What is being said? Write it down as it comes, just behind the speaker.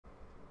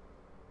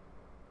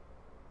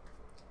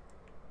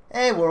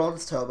Hey world,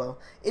 it's Tobo.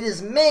 It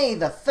is May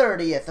the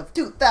 30th of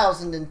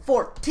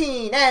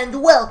 2014,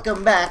 and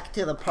welcome back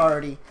to the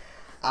party.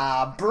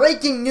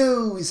 Breaking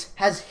news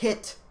has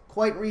hit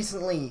quite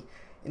recently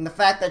in the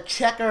fact that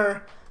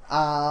Checker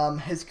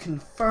has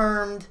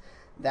confirmed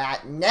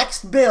that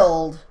next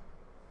build,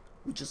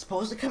 which is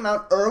supposed to come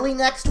out early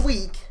next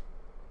week,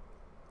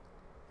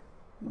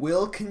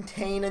 will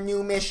contain a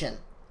new mission.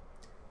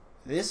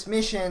 This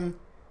mission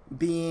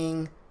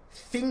being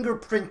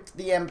Fingerprint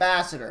the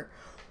Ambassador,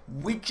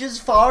 which, as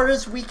far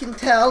as we can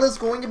tell, is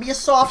going to be a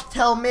soft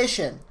tell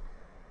mission.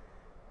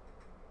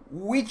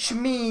 Which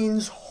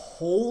means,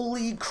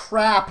 holy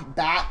crap,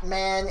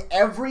 Batman,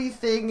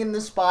 everything in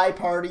the Spy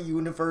Party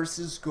universe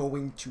is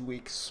going to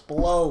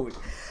explode.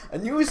 A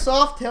new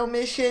soft tell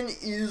mission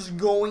is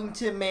going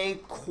to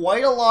make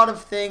quite a lot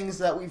of things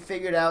that we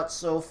figured out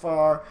so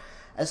far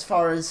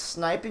as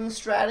sniping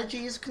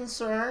strategy is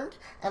concerned,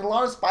 and a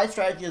lot of spy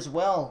strategy as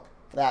well,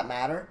 for that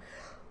matter.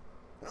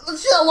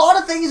 A lot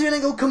of things are going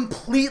to go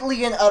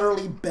completely and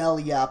utterly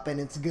belly up, and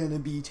it's going to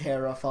be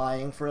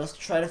terrifying for us to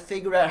try to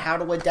figure out how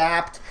to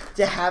adapt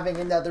to having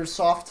another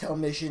soft tell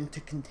mission to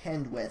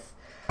contend with.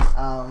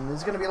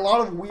 There's going to be a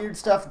lot of weird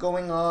stuff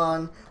going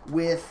on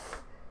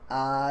with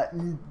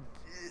the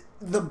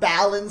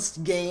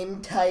balanced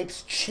game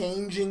types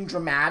changing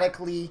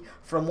dramatically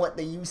from what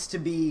they used to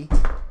be,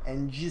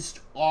 and just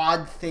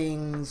odd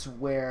things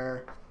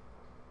where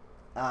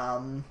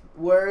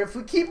if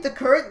we keep the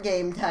current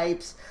game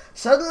types,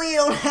 suddenly you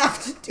don't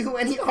have to do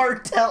any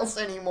hard tells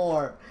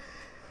anymore,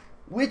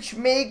 which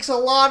makes a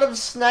lot of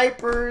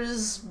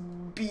snipers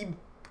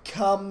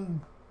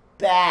become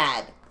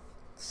bad.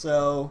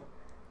 So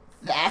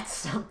that's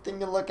something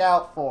to look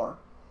out for.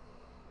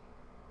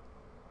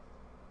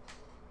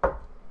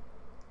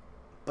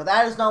 But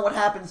that is not what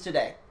happens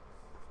today.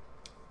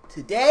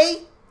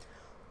 Today,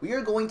 we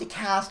are going to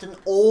cast an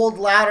old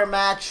ladder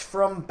match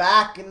from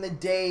back in the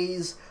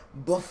days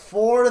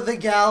before the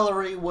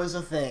gallery was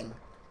a thing.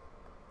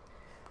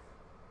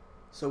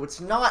 So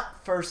it's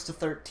not 1st to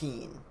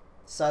 13.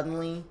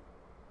 Suddenly,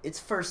 it's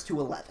 1st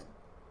to 11.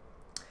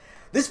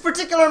 This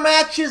particular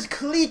match is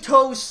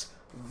Cleetose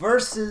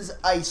versus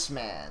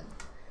Iceman.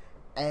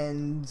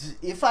 And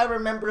if I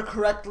remember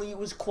correctly, it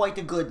was quite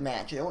a good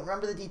match. I don't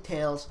remember the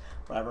details,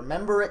 but I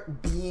remember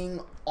it being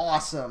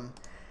awesome.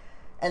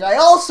 And I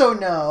also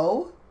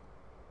know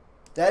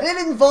that it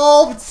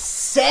involved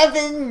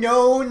 7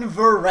 known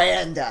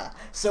veranda.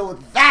 So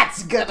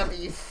that's gonna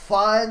be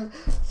fun.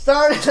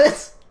 So,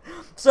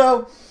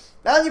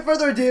 without any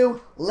further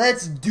ado,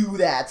 let's do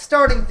that.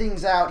 Starting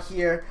things out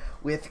here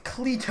with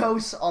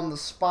Cleetose on the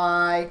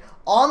spy,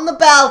 on the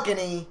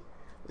balcony,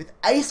 with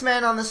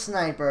Iceman on the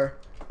sniper,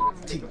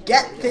 to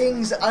get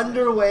things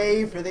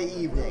underway for the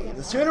evening. And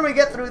the sooner we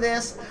get through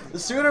this, the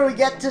sooner we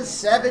get to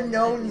 7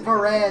 known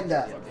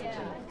veranda.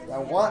 I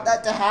want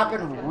that to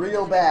happen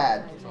real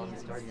bad.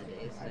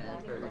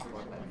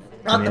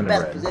 Not the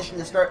best position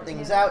to start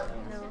things out.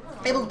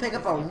 Able to pick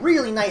up a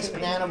really nice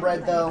banana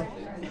bread, though.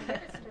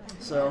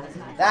 So,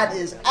 that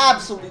is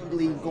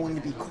absolutely going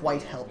to be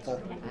quite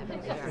helpful.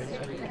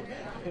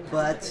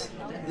 But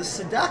the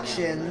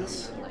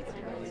seductions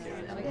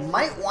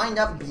might wind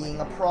up being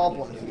a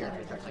problem here.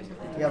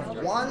 We have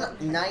one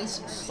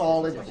nice,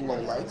 solid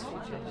low light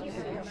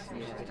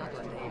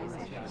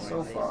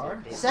so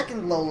far.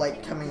 Second low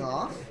light coming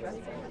off.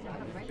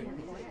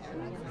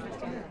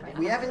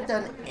 We haven't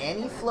done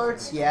any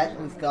flirts yet.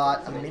 We've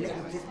got a minute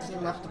and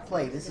 15 left to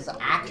play. This is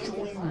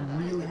actually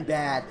really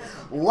bad.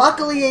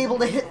 Luckily able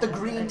to hit the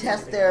green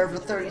test there for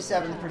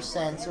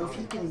 37%. So if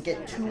he can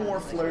get 2 more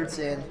flirts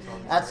in,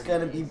 that's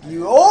going to be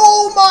beautiful.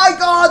 Oh my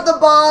god, the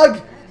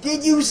bug!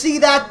 Did you see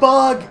that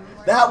bug?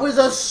 That was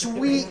a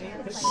sweet,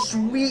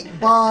 sweet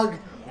bug.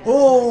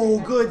 Oh,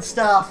 good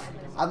stuff.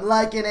 I'm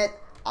liking it.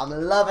 I'm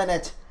loving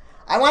it.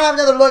 I want to have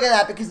another look at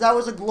that because that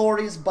was a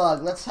glorious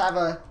bug. Let's have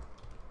a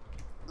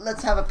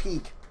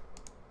peek.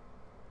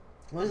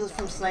 What is this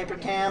from Sniper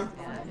Cam?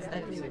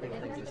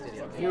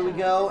 Here we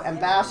go.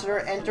 Ambassador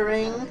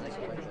entering.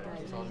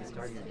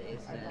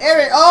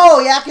 Aaron. Oh,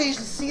 yeah, because you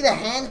can see the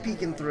hand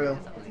peeking through.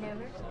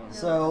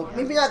 So,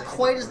 maybe not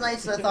quite as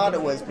nice as I thought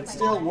it was, but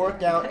still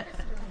worked out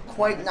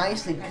quite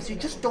nicely because you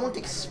just don't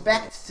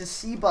expect to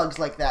see bugs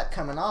like that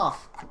coming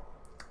off.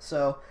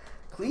 So,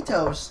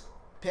 Cleetose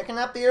picking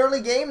up the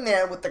early game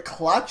there with the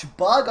clutch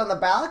bug on the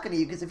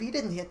balcony, because if he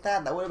didn't hit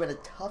that, that would have been a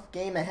tough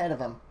game ahead of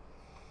him.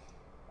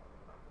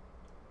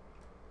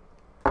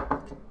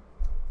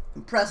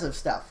 Impressive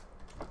stuff.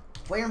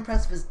 Way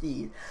impressive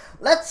indeed.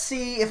 Let's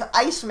see if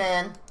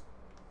Iceman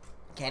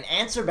can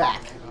answer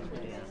back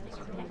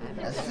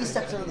as he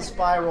steps into the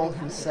spiral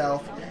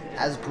himself,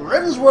 as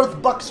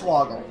Grimsworth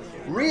Buckswoggle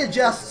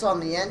readjusts on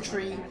the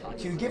entry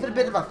to give it a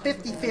bit of a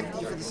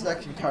 50-50 for the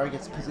selection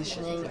target's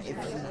positioning. If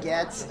he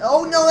gets...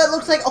 Oh no, that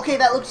looks like... Okay,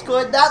 that looks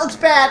good. That looks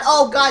bad.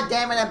 Oh god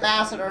damn it,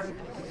 Ambassador.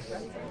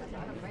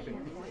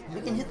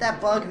 We can hit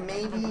that bug,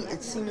 maybe.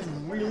 It seems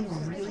really,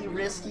 really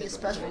risky,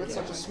 especially with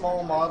such a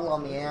small model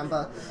on the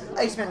Amba.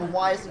 Iceman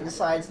wisely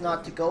decides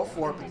not to go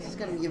for it, but this is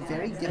going to be a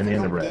very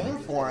difficult game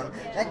for him.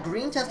 That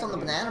green test on the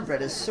banana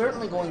bread is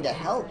certainly going to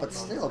help, but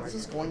still, this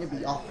is going to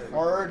be a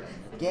hard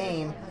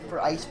game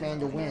for Iceman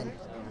to win.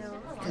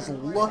 Because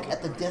look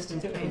at the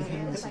distance between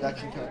him and the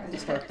seduction to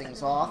start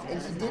things off, and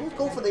he didn't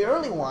go for the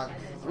early one.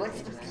 He went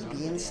for the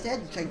PB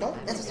instead, which I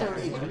don't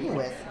necessarily agree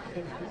with.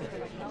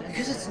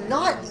 Because it's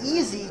not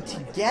easy to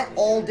get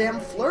all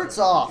them flirts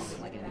off.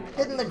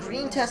 Hitting the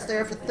green test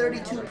there for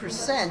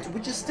 32%,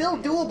 which is still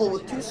doable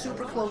with two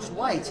super close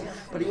whites,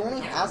 but he only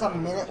has a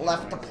minute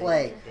left to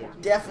play.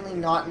 Definitely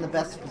not in the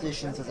best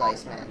positions as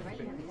Iceman.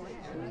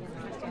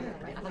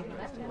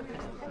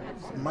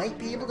 Might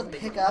be able to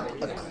pick up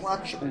a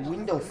clutch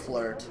window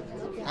flirt.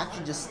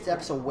 Actually just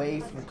steps away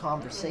from the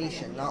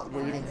conversation, not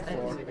waiting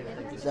for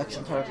the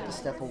seduction target to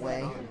step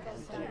away.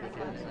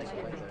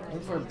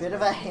 Looking for a bit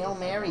of a Hail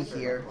Mary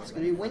here. It's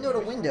going to be window to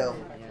window.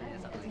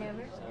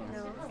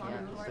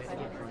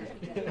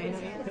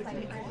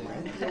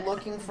 Might be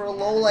looking for a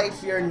low light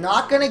here.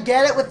 Not going to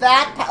get it with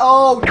that.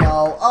 Oh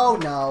no. Oh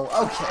no.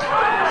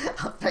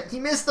 Okay. He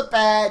missed the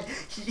pad.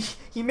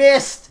 He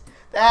missed.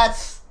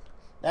 That's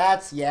a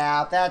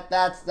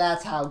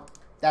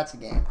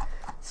game.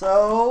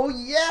 So,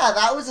 yeah,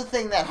 that was the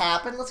thing that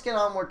happened. Let's get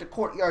onward to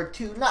Courtyard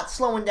 2. Not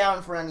slowing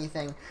down for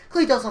anything.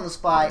 Cleetose on the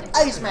spy.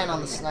 Iceman on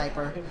the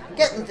sniper.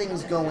 Getting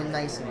things going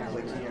nice and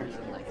quick here.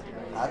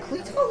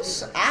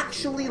 Cleetose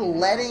actually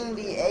letting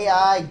the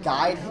AI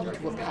guide him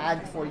to a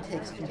pad before he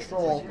takes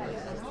control.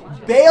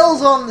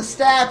 Bails on the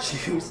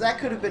statues. That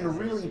could have been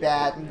really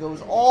bad and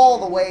goes all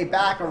the way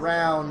back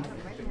around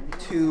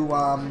to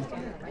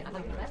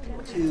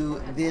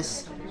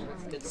this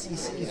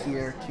CC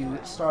here to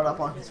start up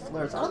on his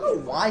flirts. I don't know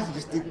why he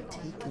just didn't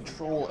take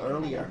control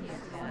earlier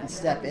and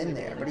step in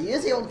there, but he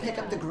is able to pick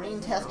up the green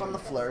test on the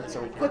flirt,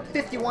 so a quick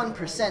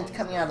 51%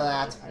 coming out of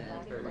that.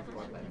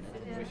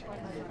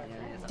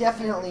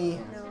 Definitely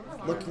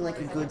looking like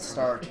a good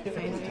start for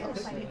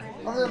Cleetose.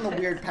 Other than the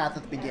weird path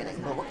at the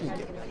beginning, but what can you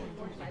do?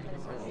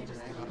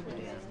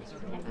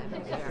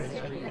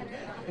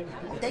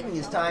 Taking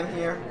his time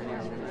here,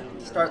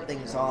 start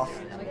things off.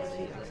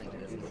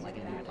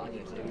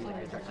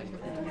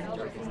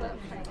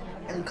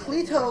 And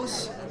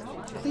Cleetose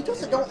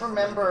I don't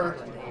remember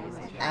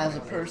as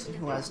a person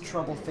who has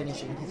trouble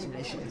finishing his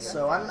missions,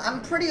 so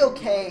I'm pretty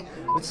okay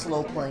with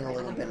slow playing a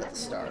little bit at the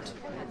start.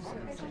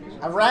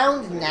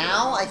 Around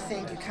now, I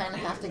think you kind of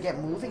have to get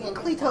moving, and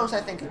Cleetose,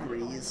 I think,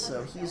 agrees,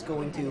 so he's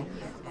going to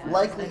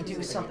likely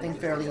do something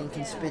fairly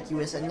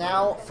inconspicuous, and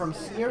now, from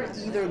here,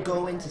 either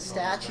go into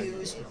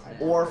statues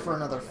or for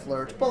another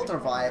flirt. Both are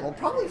viable,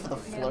 probably for the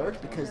flirt,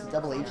 because the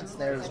double agent's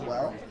there as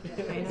well.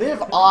 Bit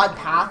of odd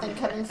pathing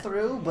coming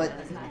through, but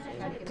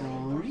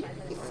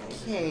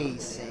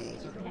briefcasing.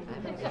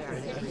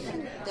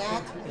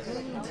 That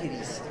into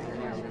these.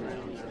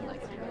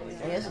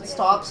 I guess it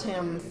stops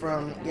him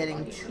from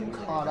getting too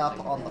caught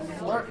up on the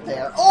flirt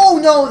there. Oh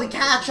no, the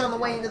catch on the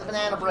way into the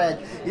banana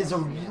bread is a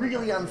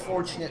really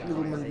unfortunate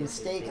little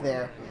mistake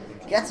there.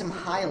 Gets him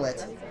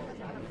highlight.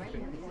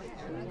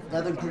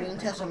 Another green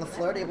test on the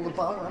flirt, able to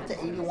bump up to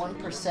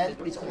 81%,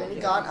 but he's only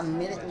got a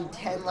minute and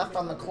 10 left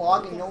on the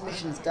clock and no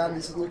mission's done.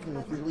 This is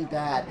looking really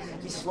bad.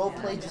 He slow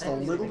played just a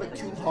little bit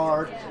too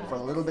hard for a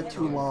little bit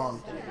too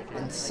long.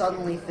 And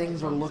suddenly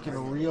things are looking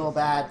real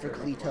bad for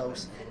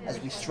Cleetose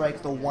as we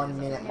strike the 1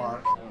 minute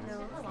mark.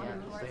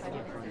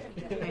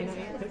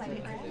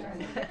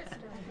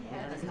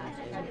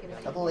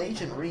 Double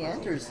agent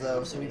re-enters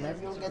though, so we might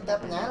be able to get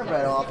that banana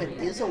bread off. It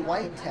is a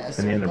white test,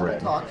 so the double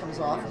talk comes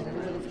off in a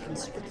little bit of a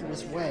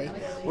conspicuous way.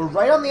 We're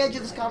right on the edge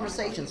of this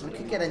conversation, so we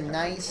could get a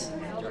nice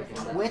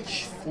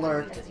twitch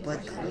flirt,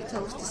 but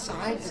Cleetose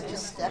decides to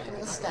just step in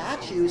the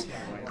statues.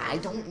 I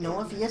don't know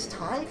if he has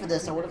time for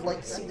this. I would have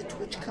liked to see the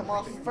twitch come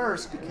off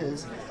first,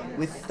 because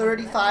with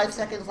 35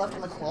 seconds left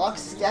on the clock,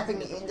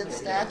 stepping into the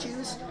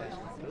statues,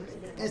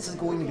 this is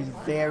going to be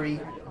very,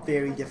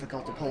 very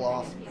difficult to pull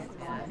off.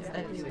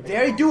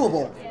 Very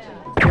doable,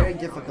 very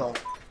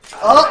difficult.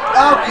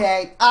 Oh,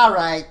 okay,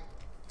 alright.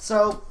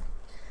 So,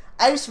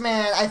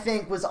 Iceman, I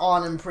think, was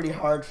on him pretty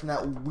hard from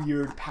that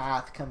weird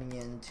path coming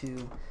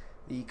into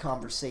the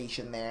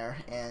conversation there.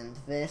 And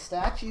the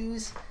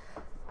statues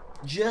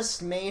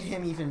just made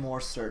him even more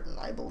certain,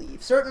 I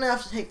believe. Certain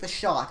enough to take the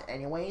shot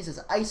anyways,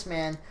 as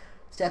Iceman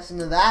steps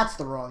into... That's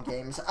the wrong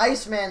game. As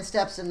Iceman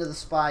steps into the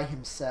spy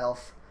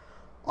himself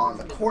on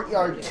the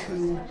Courtyard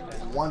 2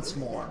 once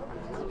more.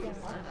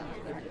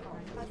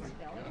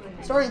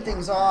 Starting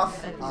things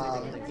off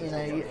in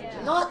a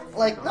not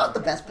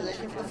the best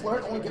position for the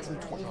flirt. Only gets him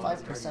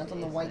 25%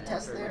 on the white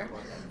test there,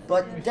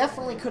 but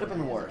definitely could have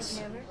been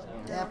worse.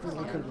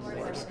 Definitely could have been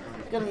worse.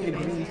 Gonna need a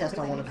green test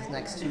on one of his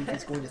next two if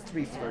he's going to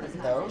 3 flirt it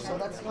though, so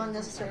that's not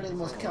necessarily the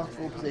most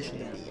comfortable position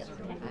to be in.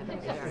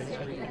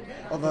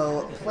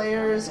 Although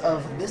players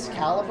of this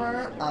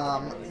caliber,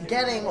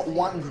 getting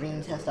 1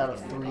 green test out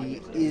of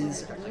 3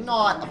 is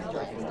not a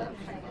problem.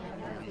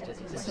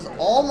 This is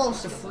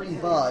almost a free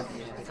bug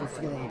if we're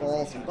feeling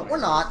ballsy, but we're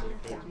not.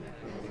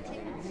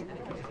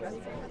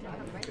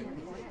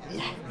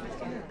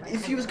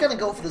 if he was gonna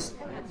go for this,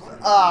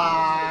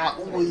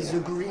 was a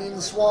green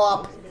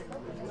swap.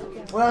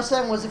 What I was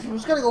saying was, if he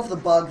was gonna go for the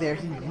bug there,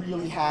 he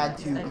really had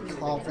to be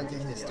confident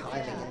in his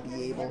timing and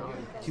be able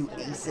to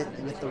ace it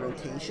with the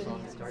rotation.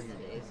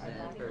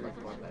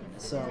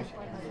 So,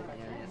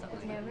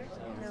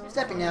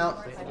 stepping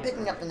out,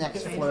 picking up the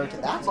next flirt.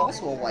 That's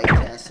also a white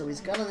test, so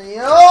he's gonna need...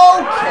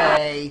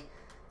 Okay!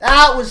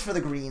 That was for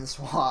the green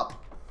swap.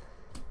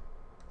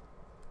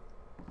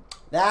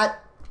 That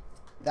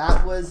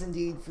was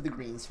indeed for the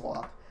green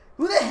swap.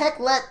 Who the heck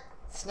let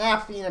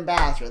Snap be an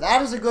ambassador?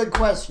 That is a good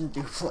question,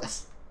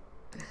 Doofless.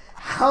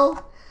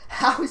 How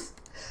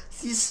does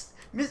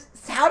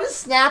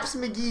Snaps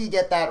McGee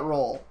get that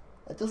role?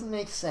 That doesn't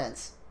make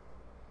sense.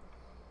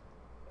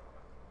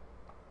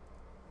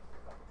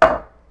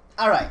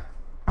 Alright.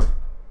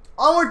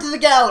 Onward to the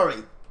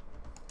gallery.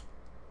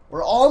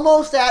 We're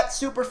almost at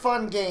super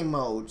fun game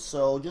mode,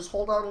 so just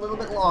hold on a little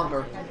bit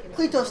longer.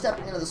 Cleetose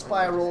stepping into the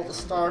spiral to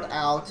start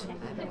out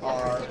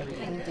our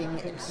painting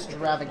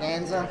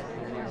extravaganza.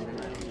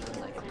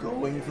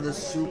 Going for the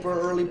super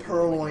early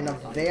purloin, a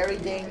very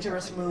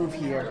dangerous move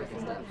here.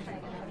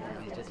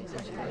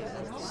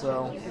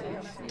 So,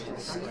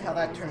 let's see how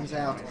that turns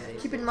out.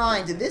 Keep in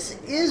mind, this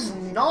is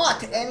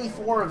not any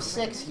 4 of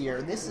 6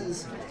 here. This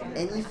is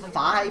any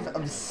 5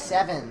 of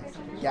 7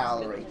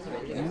 gallery,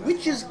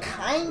 which is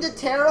kind of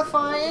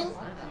terrifying,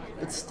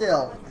 but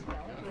still.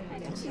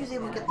 He was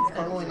able to get the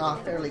purloin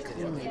off fairly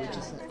cleanly, which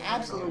is an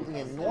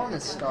absolutely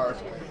enormous start.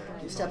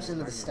 He steps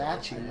into the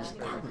statues.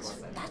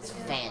 That's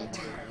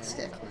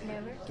fantastic.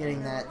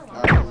 Getting that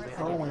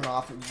purloin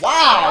off.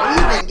 Wow!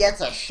 Even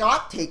gets a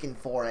shot taken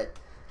for it.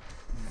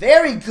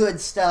 Very good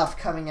stuff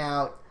coming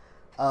out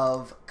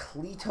of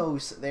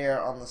Cleetose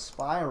there on the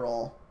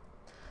spiral.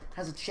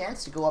 Has a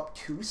chance to go up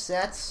 2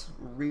 sets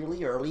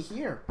really early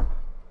here.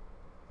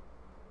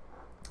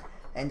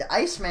 And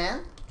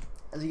Iceman,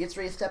 as he gets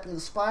ready to step into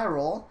the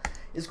spiral,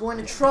 is going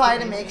to try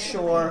to make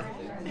sure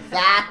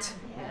that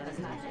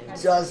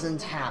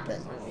doesn't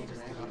happen.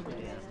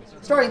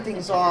 Starting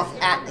things off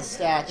at the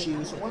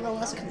statues, one of the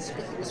less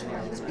conspicuous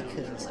ones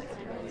because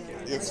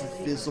it's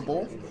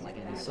visible.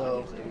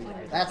 So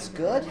that's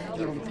good.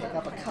 Able to pick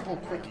up a couple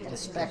quick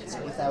inspects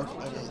without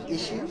any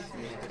issue.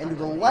 And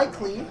will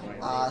likely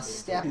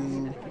step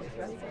to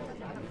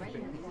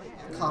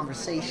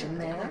conversation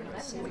there.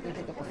 See if we can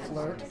pick up a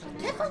flirt.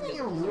 Can't find any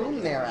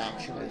room there,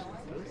 actually.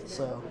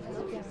 So,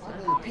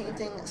 the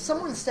painting.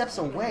 Someone steps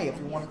away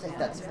if we want to take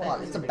that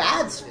spot. It's a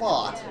bad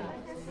spot.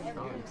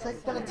 Looks like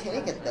we're going to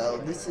take it, though.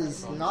 This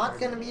is not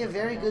going to be a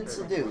very good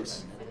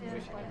seduce.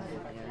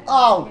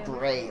 Oh,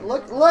 great.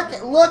 Look at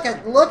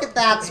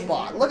that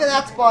spot. Look at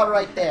that spot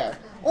right there.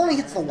 Only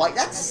hits the white.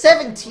 That's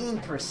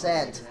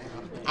 17%.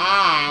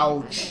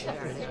 Ouch.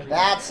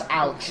 That's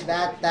ouch.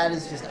 That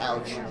is just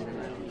ouch.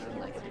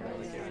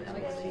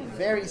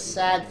 Very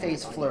sad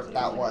face flirt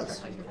that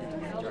was.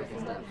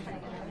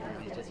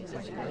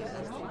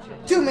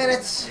 2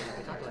 minutes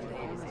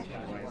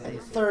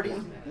and 30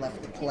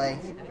 left to play.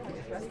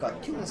 I've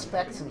got 2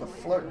 inspects and the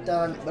flirt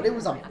done, but it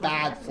was a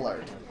bad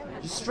flirt.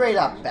 Just straight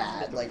up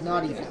bad. Like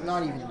not even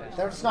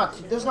there's no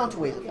 2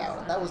 ways about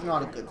it. That was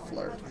not a good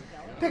flirt.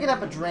 Picking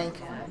up a drink,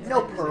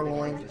 no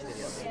purloin.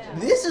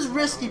 This is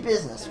risky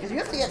business because you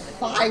have to get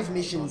 5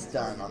 missions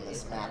done on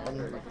this map,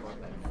 and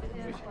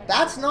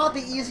that's not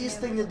the easiest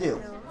thing to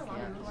do.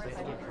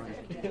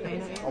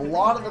 A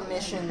lot of the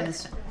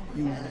missions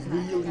you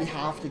really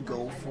have to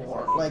go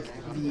for, like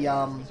the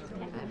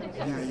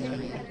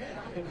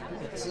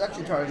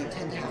seduction target, you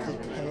tend to have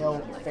to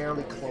tail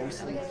fairly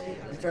closely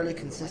and fairly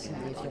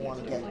consistently if you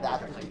want to get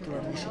that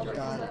particular mission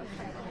done.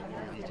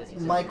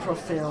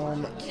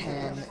 Microfilm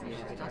can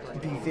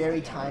be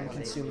very time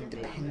consuming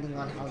depending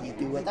on how you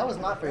do it. That was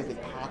not very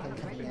good pathing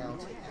coming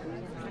out.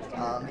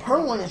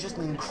 Purloin is just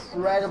an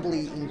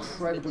incredibly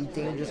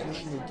dangerous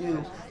mission to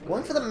do.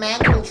 Going for the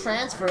manual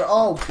transfer,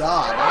 oh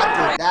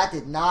god, that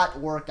did not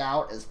work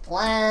out as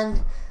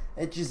planned.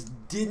 It just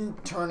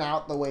didn't turn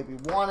out the way we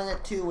wanted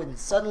it to, and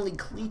suddenly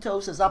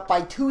Cleetose is up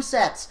by 2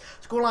 sets.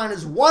 Scoreline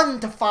is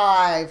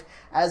 1-5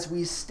 as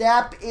we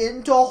step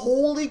into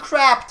holy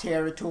crap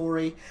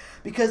territory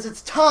because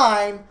it's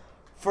time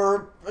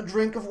for a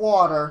drink of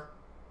water.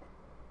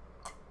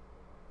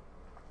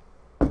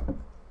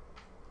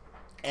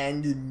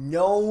 And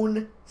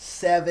known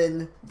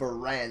 7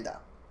 veranda.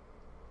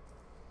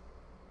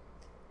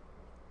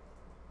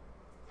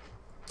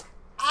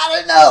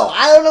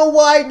 I don't know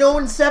why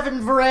known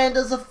 7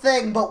 veranda's a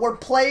thing, but we're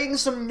playing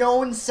some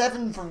known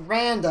 7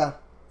 veranda.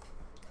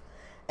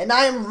 And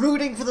I am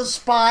rooting for the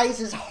spies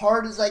as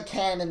hard as I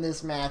can in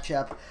this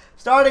matchup.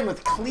 Starting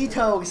with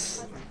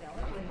Cleetose.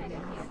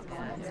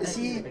 As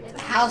he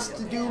has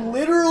to do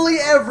literally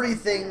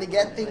everything to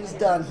get things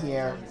done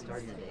here.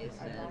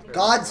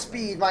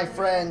 Godspeed, my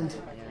friend.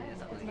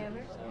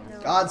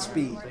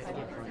 Godspeed.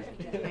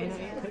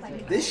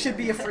 This should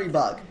be a free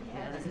bug.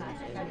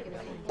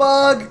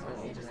 Bug!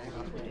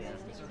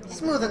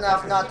 Smooth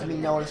enough not to be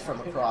noticed from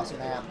across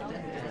map.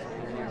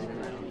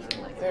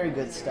 Very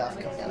good stuff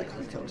coming out of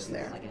Cleetose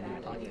there.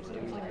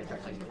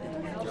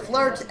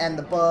 Flirt and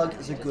the bug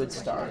is a good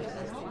start.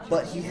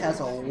 But he has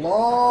a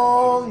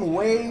long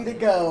way to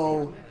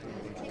go.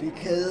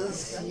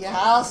 Because he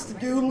has to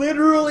do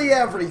literally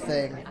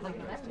everything.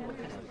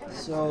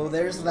 So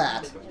there's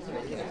that.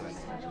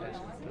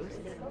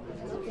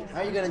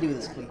 How are you gonna do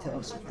this,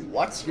 Cleetose?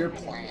 What's your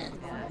plan?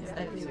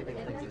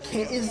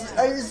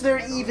 Is there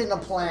even a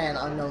plan,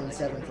 Unknown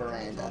 7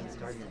 Veranda?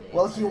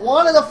 Well, he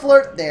wanted a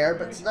flirt there,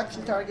 but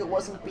seduction target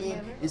wasn't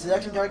being... Is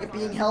seduction target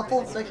being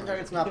helpful? Seduction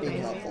target's not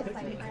being helpful.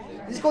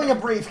 He's going a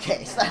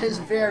briefcase. That is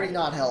very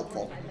not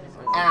helpful.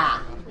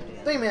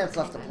 3 minutes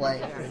left to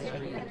play.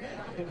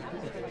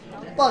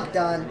 Bug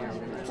done.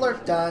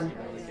 Flirt done.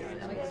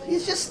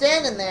 He's just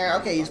standing there.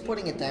 Okay, he's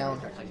putting it down.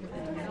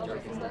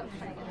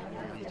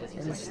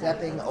 And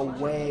stepping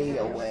away.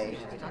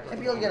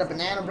 Maybe you'll get a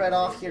banana bread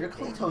off here.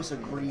 Cleetose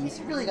agrees.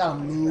 You really gotta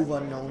move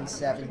Unknown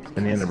 7.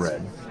 Banana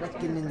bread.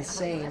 Freaking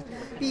insane.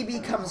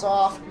 BB comes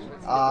off.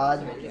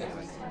 Might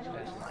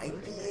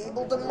be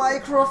able to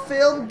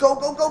microfilm.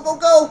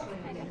 Go!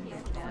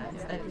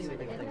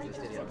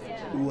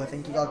 Ooh, I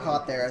think he got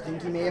caught there. I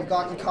think he may have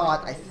gotten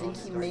caught.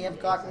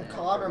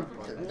 Or...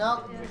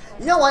 No.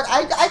 You know what?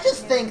 I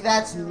just think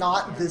that's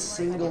not the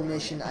single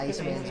mission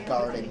Iceman's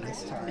guarding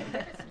this time.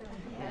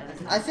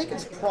 I think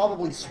it's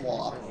probably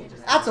swap.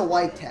 That's a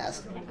white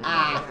test.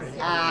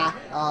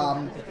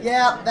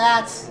 Yeah,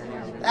 that's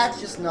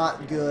just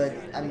not good.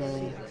 I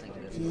mean,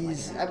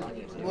 he's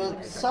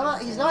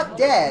not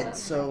dead,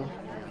 so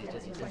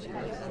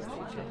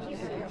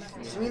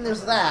I mean,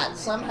 there's that.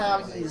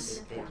 Somehow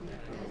he's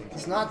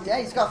not dead.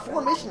 He's got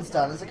 4 missions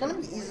done. Is it gonna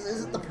be?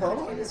 Is it the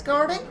Purloin he's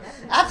guarding?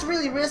 That's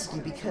really risky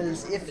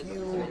because if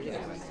you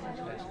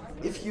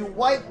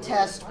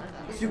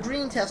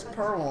green test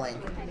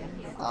Purloin,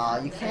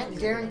 you can't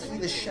guarantee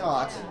the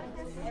shot.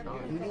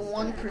 Maybe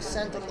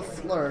 1% on the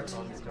flirt.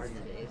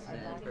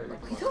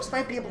 Cleetose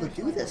might be able to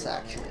do this,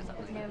 actually.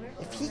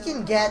 If he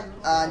can get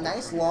a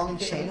nice long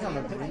chain on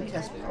the green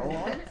test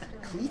Purloin,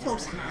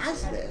 Cleetose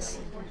has this.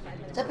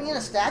 Stepping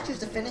into statues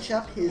to finish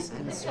up his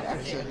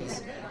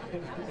inspections.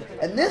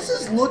 And this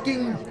is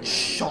looking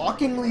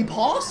shockingly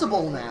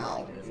possible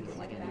now.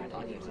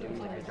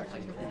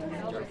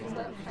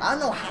 I don't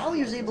know how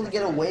he was able to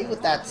get away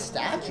with that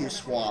statue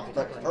swap,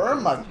 but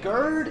Irma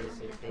Gerd,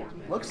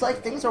 looks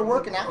like things are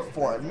working out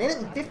for him. 1 minute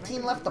and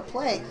 15 left to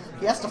play.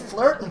 He has to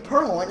flirt and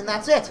Purloin, and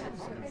that's it.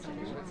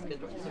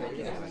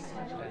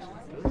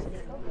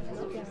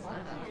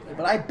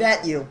 But I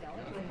bet you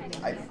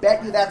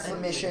that's the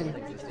mission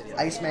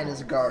Iceman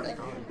is guarding.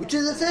 Which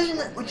is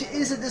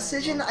a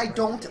decision I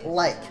don't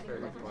like.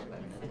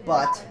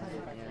 But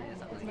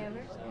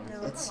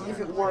let's see if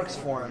it works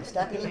for him.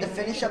 Stepping in to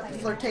finish up the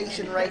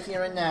flirtation right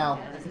here and now.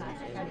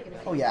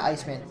 Oh yeah,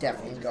 Iceman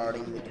definitely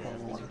guarding the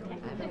Purloin.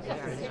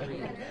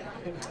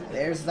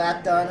 There's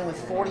that done with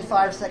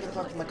 45 seconds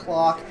left on the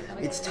clock.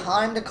 It's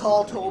time to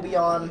call Toby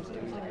on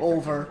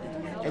over.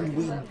 And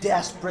we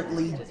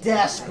desperately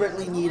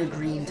need a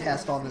green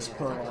test on this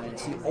Purloin.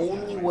 It's the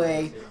only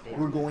way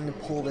we're going to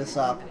pull this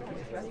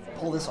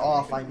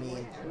off, I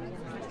mean.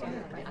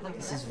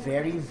 This is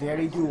very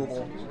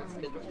doable.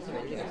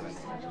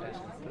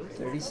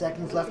 30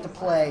 seconds left to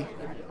play.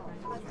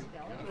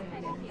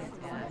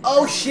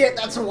 Oh shit,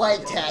 that's a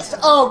white test.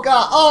 Oh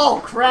god,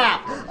 oh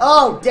crap.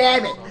 Oh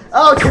damn it.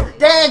 Oh,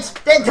 dance,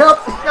 nope,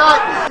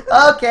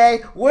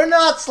 okay, we're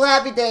not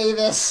Slappy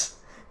Davis.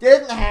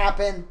 Didn't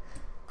happen.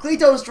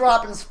 Cleetose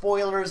dropping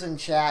spoilers in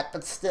chat,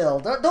 but still,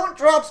 don't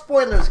drop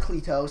spoilers,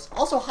 Cleetose.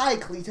 Also, hi,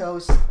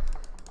 Cleetose.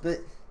 But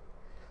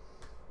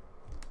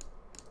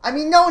I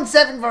mean, no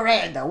 7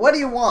 Veranda. What do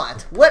you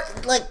want?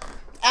 What, like,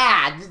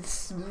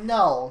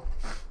 no.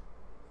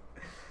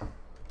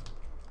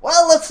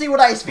 Well, let's see what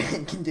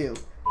Iceman can do.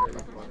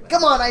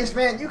 Come on,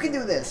 Iceman, you can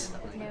do this.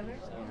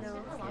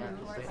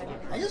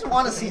 I just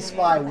want to see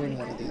Spy win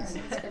one of these.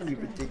 It's gonna be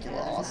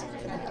ridiculous awesome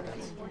if it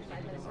happens.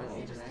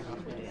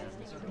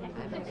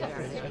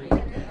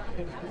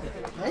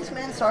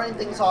 Iceman starting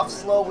things off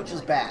slow, which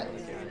is bad.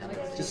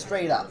 Just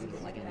straight up.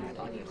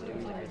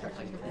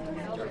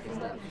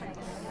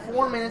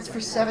 4 minutes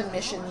for 7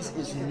 missions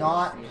is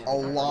not a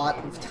lot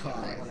of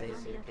time.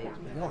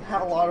 We don't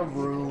have a lot of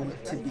room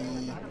to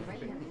be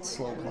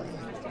slow playing.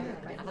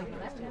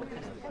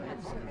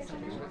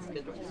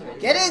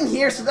 Get in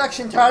here,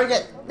 seduction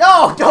target!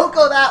 No, don't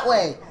go that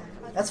way!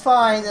 That's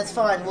fine,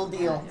 we'll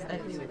deal.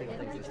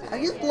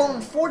 He's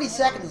blown 40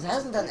 seconds,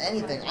 hasn't done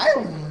anything. I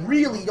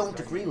really don't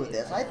agree with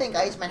this. I think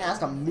Iceman has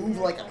to move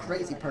like a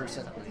crazy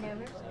person.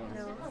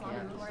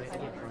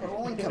 We're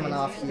only coming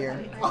off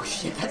here. Oh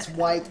shit, that's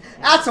white.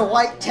 That's a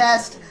white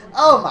test!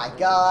 Oh my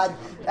god.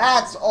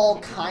 That's all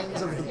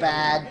kinds of the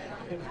bad.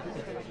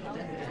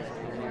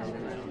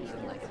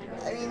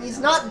 I mean, he's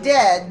not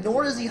dead,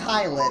 nor is he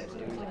highlit.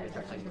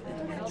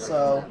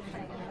 So,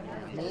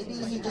 Maybe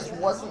he just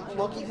wasn't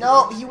looking.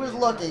 No, he was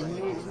looking.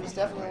 He was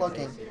definitely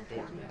looking.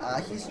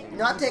 He's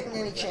not taking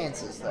any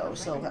chances, though.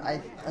 So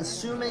I'm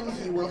assuming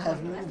he will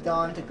have moved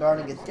on to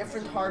guarding a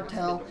different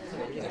hardtail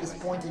at this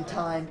point in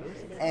time.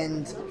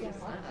 And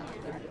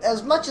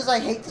as much as I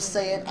hate to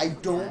say it, I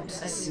don't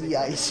see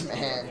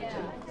Iceman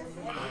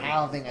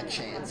having a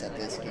chance at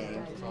this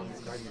game.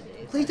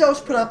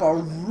 Cleetose put up a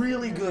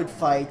really good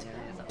fight.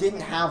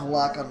 Didn't have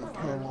luck on the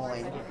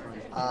purloin.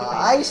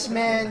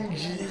 Iceman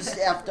just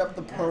effed up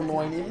the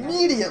purloin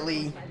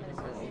immediately.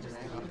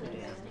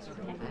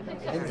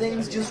 And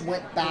things just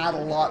went bad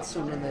a lot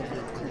sooner than they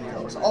did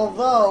Cleetose.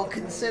 Although,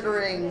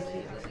 considering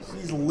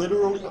he's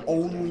literally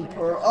only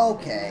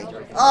okay.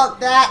 Oh,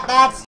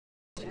 that's...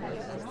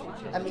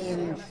 I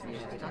mean,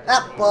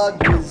 that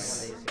bug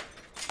was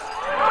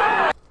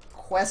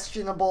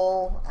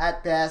questionable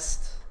at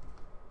best.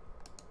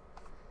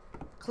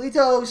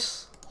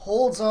 Cleetose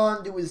holds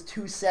on to his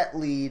 2-set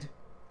lead.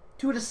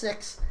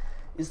 2-6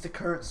 is the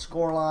current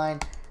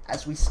scoreline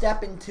as we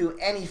step into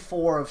any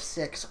 4 of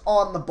 6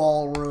 on the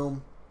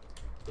ballroom.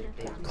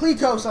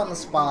 Cleetose on the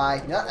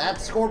spy. Yeah,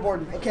 that's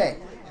scoreboard. Okay.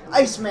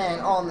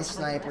 Iceman on the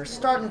sniper.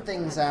 Starting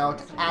things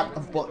out at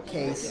the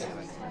bookcase.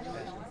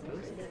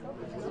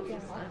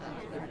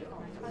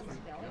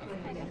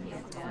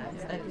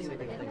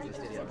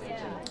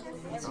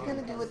 What's he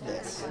gonna do with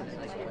this?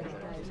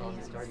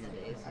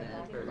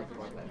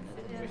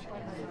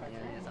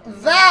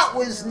 That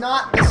was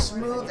not the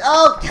smooth.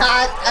 Oh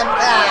God!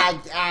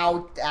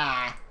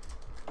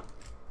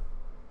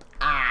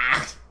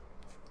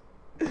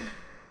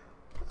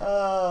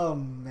 Oh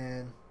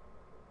man.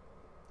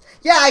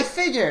 Yeah, I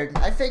figured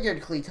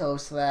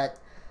Cleetose that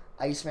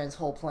Iceman's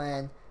whole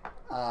plan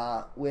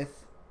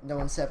with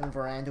Known 7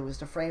 Veranda was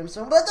to frame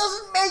someone, but it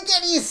doesn't make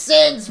any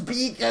sense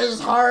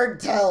because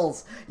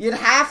hardtails. You'd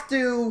have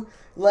to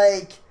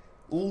like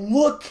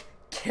look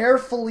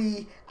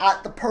carefully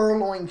at the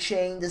purloin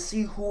chain to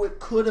see who it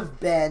could have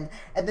been,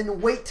 and then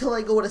wait till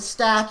I go to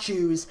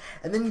statues,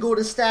 and then go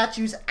to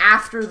statues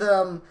after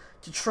them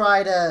to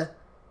try to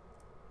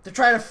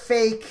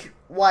fake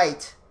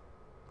white.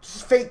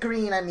 Just fake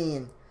green, I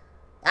mean.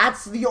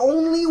 That's the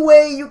only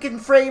way you can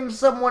frame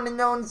someone in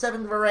Known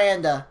 7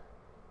 Veranda.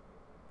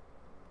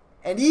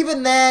 And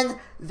even then,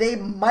 they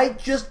might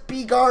just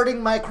be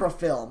guarding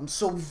microfilm,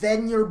 so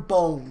then you're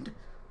boned.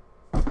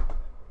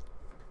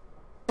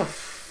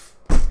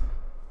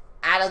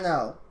 I don't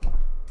know.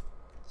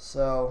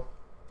 So,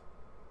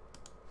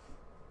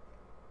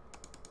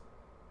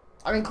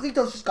 I mean,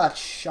 Cleetose just got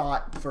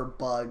shot for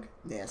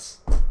bugness.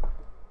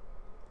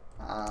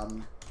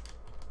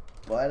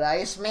 But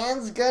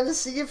Iceman's gonna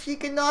see if he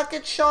can not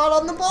get shot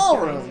on the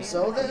ballroom.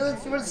 So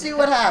let's see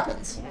what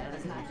happens.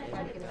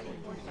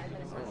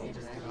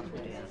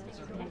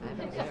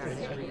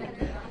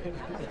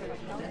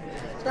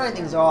 Starting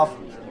things off,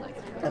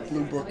 that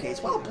blue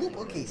bookcase. Well, blue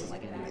bookcase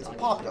is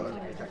popular.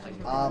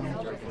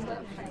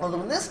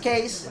 Although in this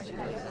case,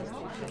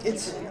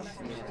 it's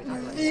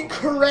the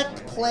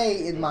correct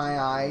play in my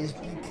eyes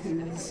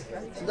because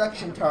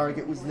seduction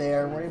target was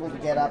there. We're able to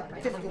get up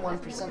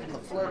 51% of the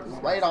flirt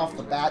right off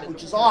the bat,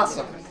 which is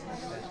awesome.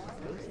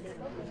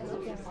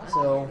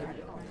 So,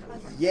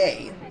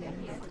 yay.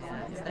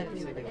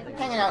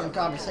 Hanging out in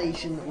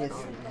conversation with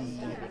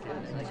the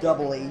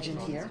double agent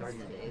here.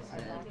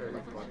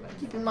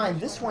 Keep in mind,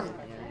 this one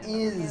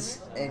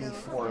is any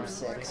 4 of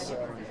 6,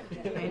 so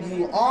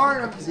you are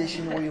in a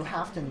position where you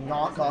have to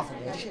knock off a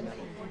mission,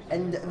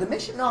 and the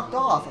mission knocked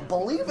off,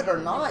 believe it or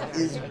not,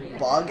 is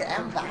Bug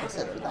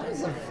Ambassador. That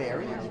is a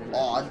very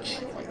odd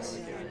choice.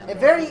 A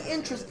very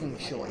interesting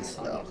choice,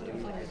 though.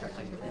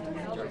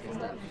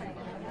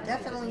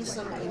 Definitely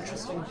some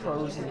interesting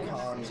pros and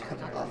cons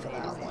coming off of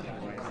that one.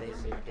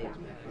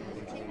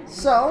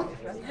 So,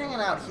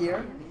 hanging out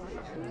here,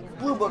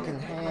 blue book in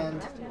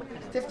hand,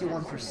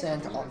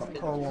 51% on the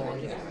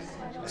purloin.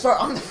 Sorry,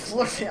 on the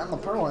flirt, on the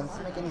purloin,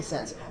 doesn't make any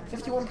sense.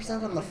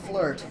 51% on the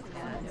flirt.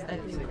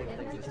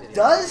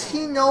 Does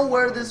he know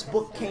where this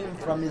book came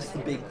from is the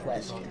big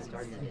question.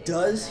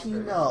 Does he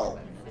know?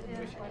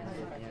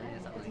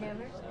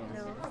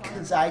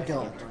 Because I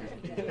don't.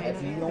 I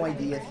have no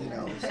idea if he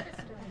knows.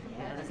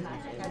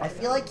 I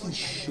feel like he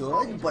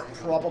should, but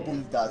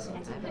probably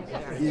doesn't,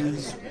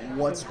 is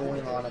what's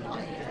going on in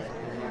my head.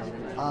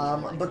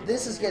 But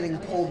this is getting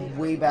pulled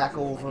way back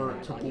over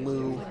to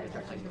blue.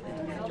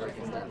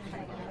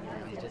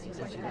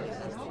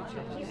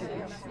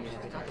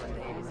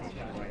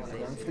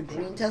 Going for the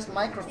green test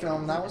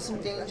microfilm, that was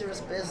some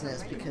dangerous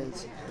business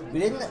because we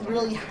didn't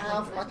really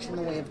have much in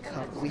the way of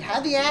cover. We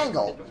had the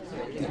angle,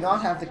 did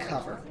not have the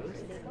cover.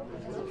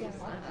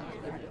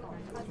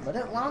 But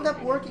it wound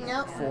up working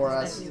out for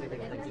us.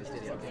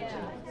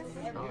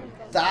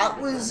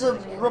 That was a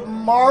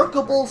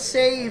remarkable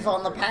save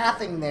on the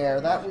pathing there.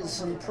 That was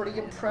some pretty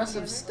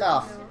impressive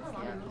stuff.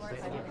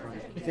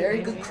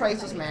 Very good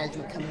crisis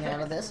management coming out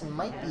of this, and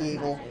might be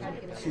able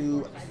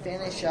to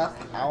finish up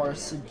our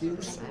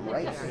seduce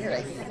right here.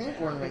 I think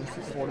we're in range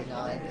for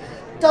 49.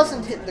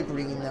 Doesn't hit the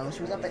green though,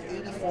 so he's up at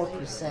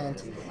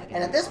 84%.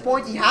 And at this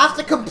point, you have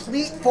to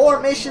complete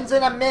 4 missions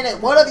in a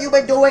minute. What have you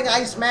been doing,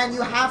 Iceman?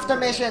 You have to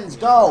missions.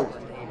 Go.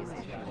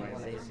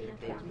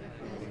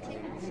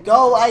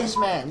 Go,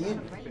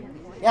 Iceman.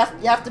 You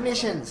have to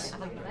missions.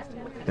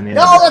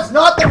 No, that's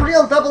not the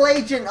real double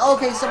agent.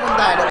 Okay, someone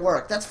died. It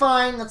worked. That's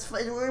fine.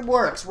 It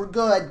works. We're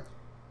good.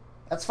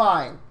 That's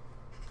fine.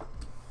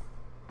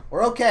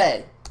 We're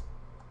okay.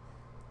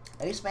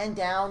 Iceman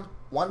down.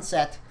 1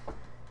 set.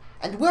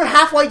 And we're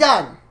halfway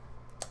done.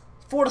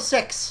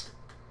 4-6.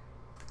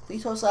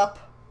 Cleetose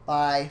up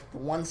by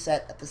 1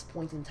 set at this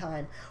point in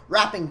time.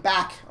 Wrapping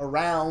back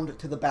around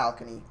to the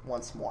balcony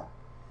once more.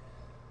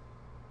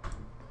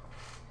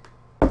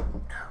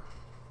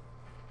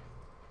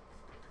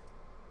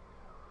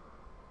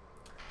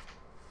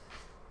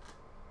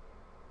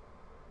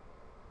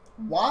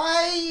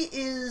 Why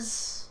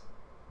is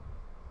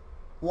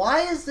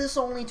this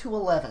only to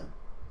 11?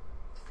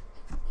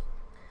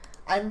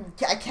 I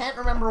can't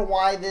remember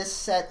why this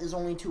set is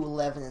only to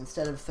 11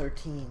 instead of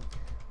 13,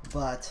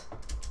 but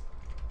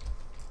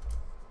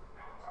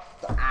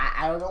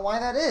I don't know why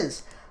that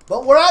is.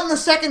 But we're on the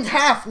second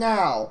half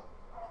now.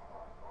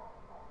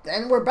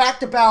 And we're back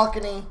to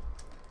balcony.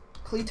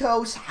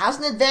 Cleetose has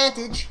an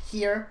advantage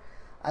here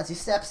as he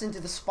steps into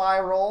the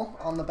spiral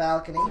on the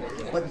balcony.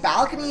 But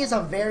balcony is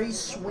a very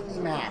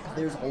swingy map.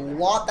 There's a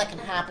lot that can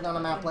happen on a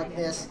map like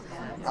this.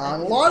 A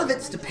lot of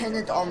it's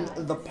dependent on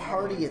the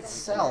party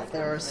itself.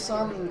 There are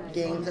some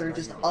games that are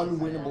just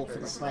unwinnable for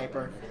the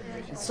sniper,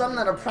 and some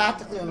that are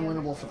practically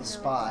unwinnable for the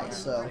spy,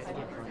 so...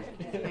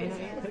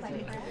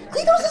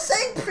 Cleetose is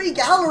saying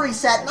pre-gallery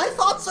set, and I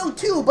thought so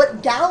too,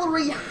 but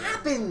gallery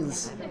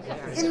happens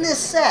in this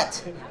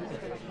set.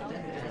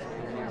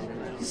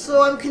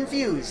 So I'm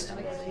confused.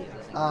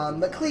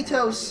 But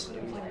Cleetose,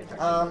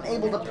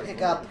 able to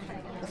pick up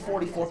the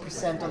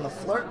 44% on the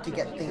flirt to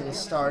get things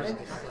started.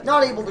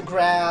 Not able to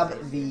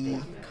grab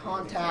the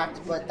contact,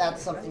 but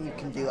that's something you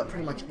can do at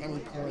pretty much any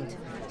point.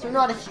 So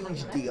not a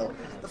huge deal.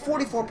 The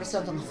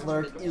 44% on the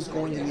flirt is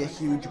going to be a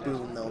huge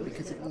boon, though,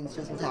 because it means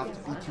it doesn't have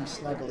to be too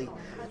snuggly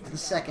for the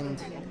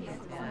second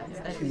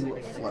 2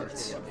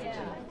 flirts.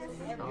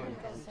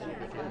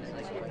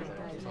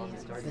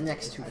 The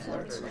next 2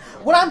 flirts.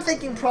 What I'm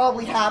thinking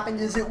probably happened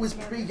is it was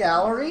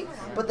pre-gallery,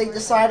 but they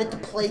decided to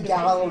play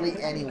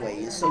gallery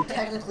anyways. So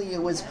technically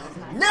it was,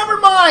 never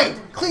mind!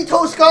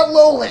 Cleetose got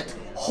low-lit.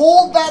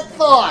 Hold that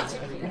thought.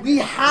 We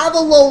have a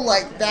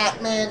low-light,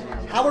 Batman.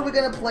 How are we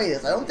going to play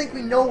this? I don't think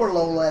we know we're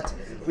low-lit.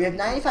 We have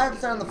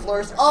 95% on the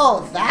flirts.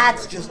 Oh,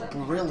 that's just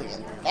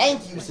brilliant.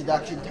 Thank you,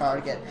 seduction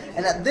target.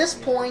 And at this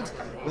point,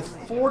 with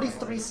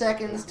 43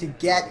 seconds to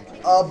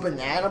get a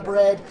banana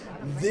bread,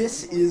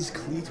 this is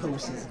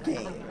Cleetose's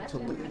game to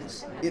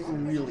lose. It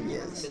really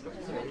is.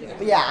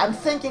 But yeah, I'm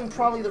thinking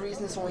probably the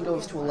reason this only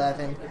goes to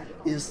 11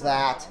 is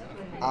that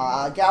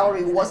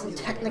gallery wasn't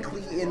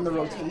technically in the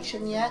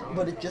rotation yet,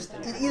 but it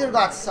either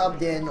got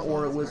subbed in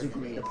or it was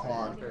agreed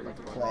upon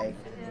to play.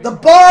 The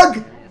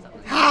bug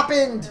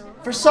happened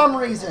for some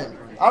reason.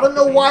 I don't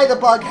know why the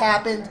bug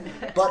happened,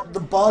 but the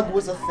bug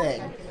was a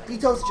thing.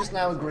 Cleetose just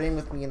now agreeing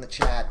with me in the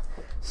chat.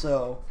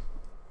 So,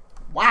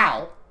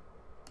 wow.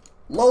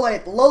 Low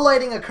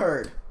lighting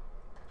occurred.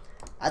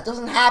 That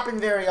doesn't happen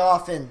very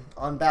often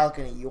on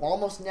balcony. You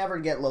almost never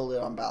get low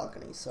lit on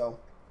balcony. So,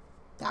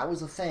 that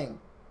was a thing.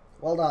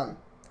 Well done,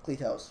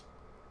 Cleetose.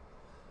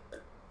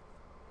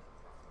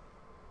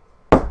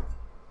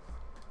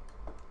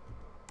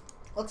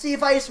 Let's see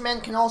if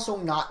Iceman can also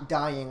not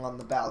dying on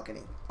the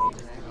balcony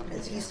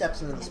as he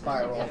steps into the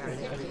spiral.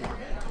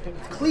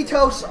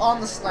 Cleetose on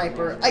the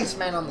sniper,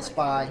 Iceman on the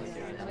spy.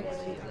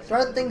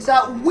 Starting things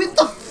out with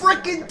the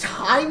frickin'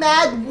 time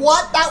ad.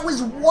 What? That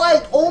was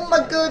white. Oh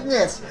my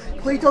goodness.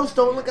 Cleetose,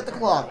 don't look at the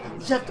clock. You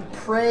just have to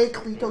pray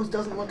Cleetose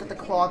doesn't look at the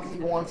clock if he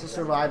wants to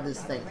survive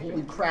this thing.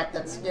 Holy crap,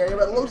 that's scary.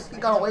 But at least he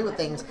got away with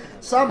things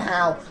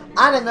somehow.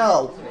 I don't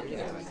know.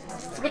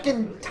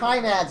 Frickin'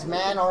 time ads,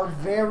 man, are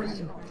very...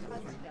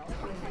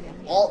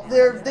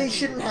 They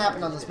shouldn't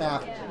happen on this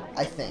map,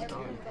 I think.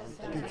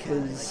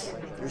 Because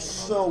they're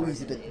so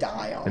easy to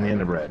die on.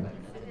 Banana bread.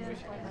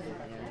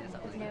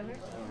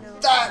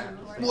 That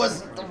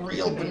wasn't the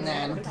real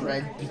banana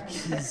bread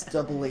because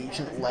Double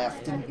Agent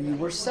left and we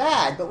were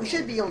sad, but we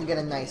should be able to get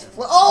a nice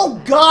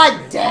oh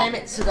god damn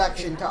it,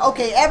 seduction.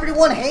 Okay,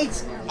 everyone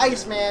hates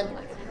Iceman.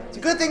 It's a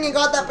good thing he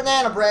got that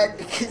banana bread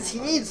because he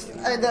needs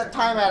that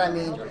time out. I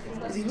mean,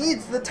 because he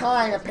needs the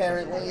time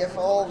apparently. If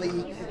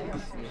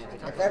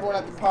everyone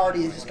at the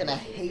party is just gonna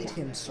hate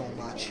him so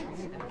much.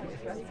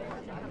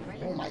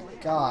 Oh my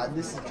god,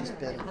 this has just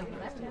been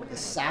the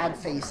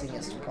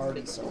sad-facingest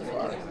party so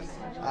far.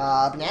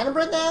 Banana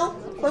bread now?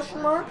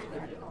 Question mark?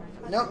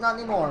 Nope, not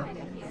anymore.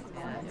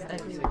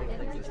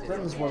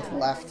 Grimsworth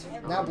left.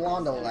 Now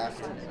Blondo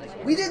left.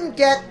 We didn't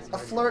get a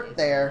flirt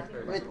there.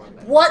 Wait,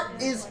 what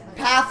is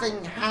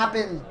pathing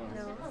happened?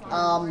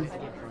 I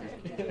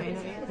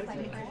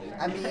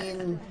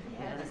mean,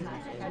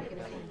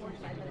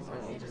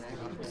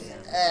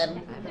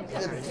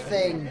 the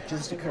thing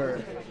just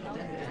occurred.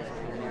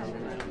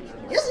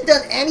 He hasn't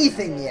done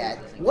anything yet.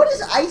 What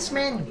is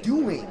Iceman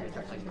doing?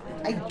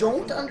 I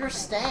don't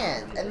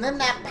understand. And then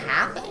that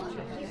pathing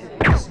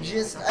is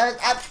just...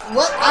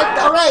 what?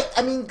 Alright,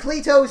 I mean,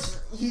 Cleetose,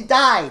 he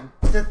died.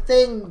 The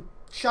thing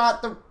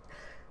shot the...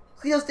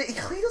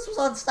 Cleetose was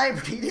on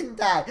sniper, he didn't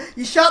die.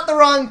 He shot the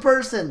wrong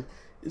person,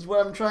 is what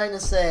I'm trying to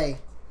say.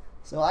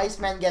 So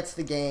Iceman gets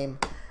the game.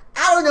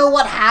 I don't know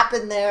what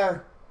happened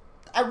there.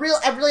 I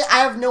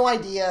have no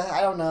idea.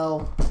 I don't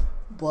know.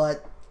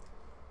 But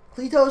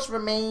Cleetose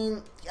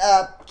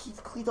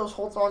Cleetose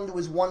holds on to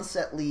his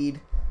 1-set lead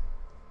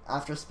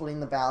after splitting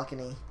the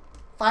balcony.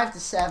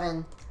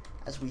 5-7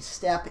 as we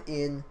step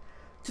in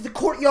to the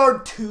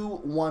courtyard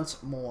 2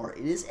 once more.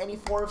 It is any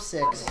 4 of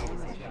 6.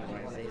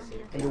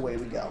 And away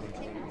we go.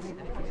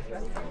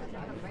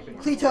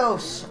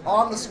 Cleetose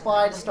on the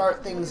spy to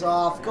start things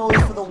off. Goes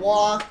for the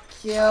walk.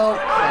 Kill.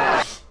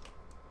 Crash.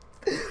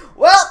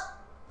 Well,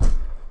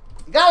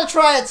 you gotta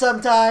try it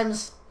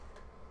sometimes.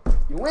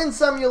 You win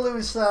some, you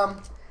lose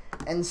some.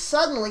 And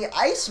suddenly,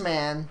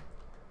 Iceman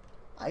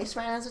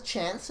has a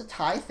chance to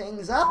tie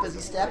things up as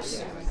he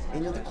steps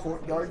into the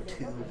courtyard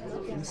 2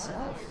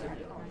 himself.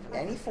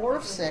 Any 4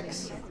 of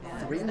 6,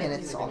 3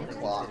 minutes on the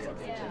clock.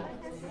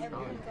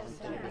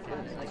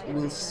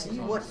 We'll see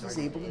what he's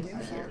able to do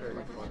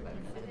here.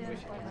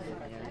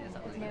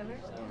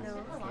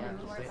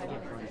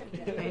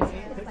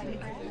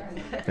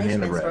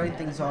 Iceman's starting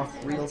things off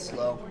real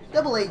slow.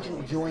 Double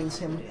Agent joins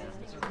him,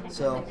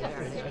 so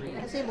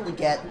he's able to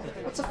get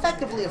what's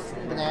effectively a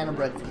free banana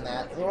bread from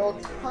that. There are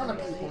a ton of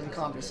people in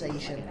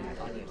conversation.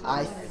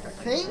 I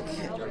think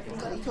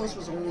Cleetose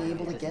was only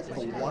able to get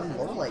the 1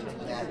 low light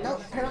from that. No,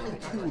 apparently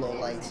 2 low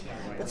lights,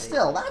 but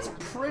still, that's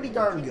pretty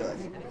darn good.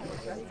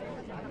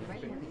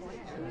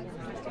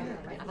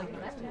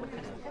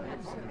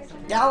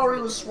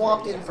 Gallery was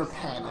swapped in for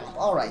panel.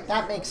 Alright,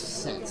 that makes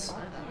sense.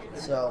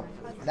 So,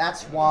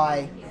 that's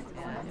why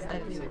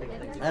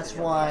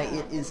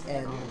it is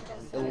an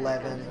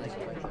 11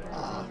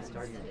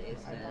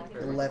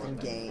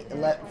 game.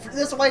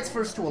 This is why it's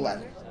first to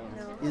 11.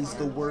 Is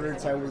the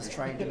words I was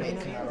trying to make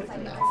come out of my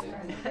mouth.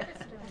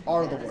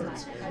 Are the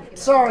words.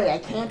 Sorry, I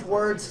can't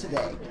words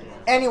today.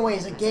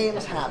 Anyways, a game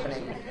is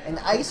happening, and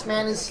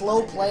Iceman is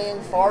slow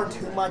playing far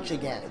too much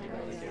again.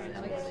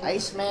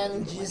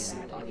 Iceman just...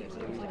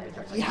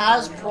 he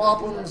has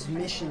problems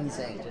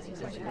mission-zing.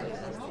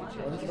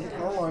 Going for the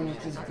purloin,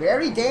 which is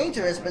very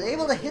dangerous, but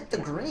able to hit the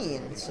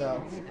green,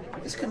 so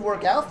this could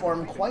work out for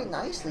him quite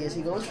nicely as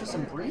he goes for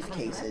some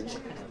briefcasage.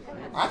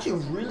 I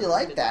actually really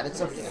like that.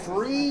 It's a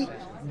free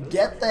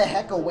get the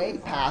heck away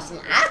pass,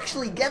 and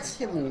actually gets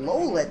him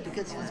low lit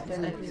because he's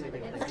been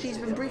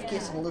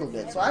briefcasing a little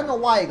bit, so I don't know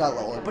why he got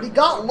low lit, but he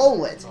got low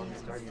lit,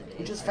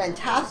 which is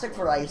fantastic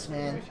for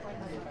Iceman.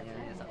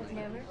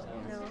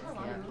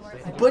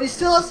 But he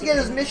still has to get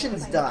his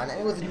missions done,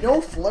 and with no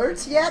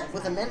flirts yet,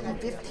 with a minute and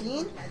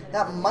 15,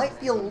 that might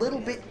be a little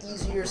bit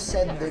easier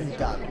said than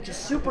done, which is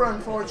super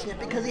unfortunate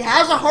because he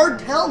has a hard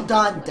tell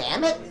done,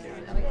 damn it!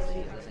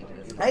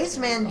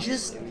 Iceman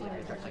just...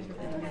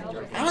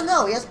 I don't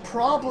know, he has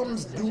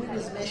problems doing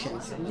his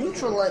missions.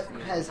 Neutral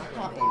has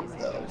happened,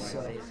 though,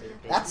 so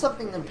that's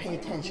something to pay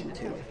attention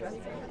to.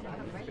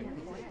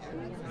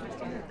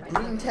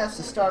 Green tests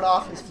to start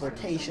off his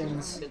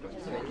flirtations,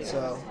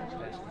 so...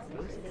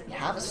 we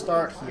have a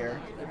start here.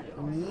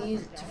 We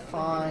need to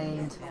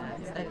find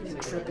a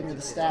trip into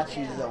the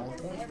statue zone.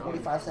 With only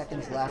 45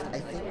 seconds left. I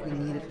think we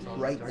need it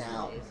right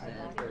now.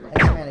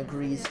 Iceman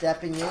agrees,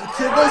 stepping into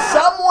the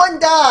someone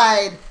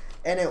died!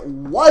 And it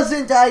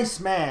wasn't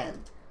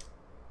Iceman.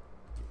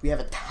 We have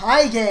a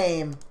tie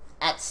game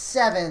at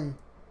 7.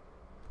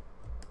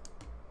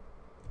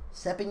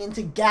 Stepping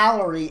into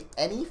Gallery,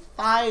 any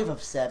 5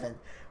 of 7.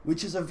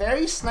 Which is a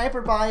very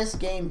sniper-biased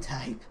game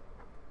type.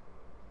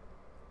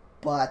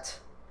 But...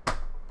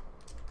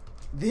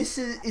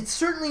 it's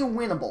certainly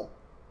winnable.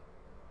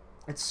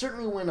 It's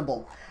certainly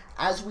winnable,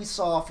 as we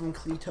saw from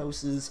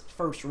Cleetose's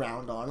first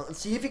round on. Let's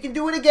see if he can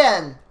do it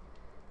again.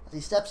 As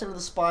he steps into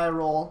the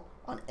spiral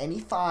on any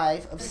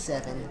 5 of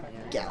 7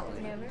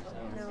 Gallery.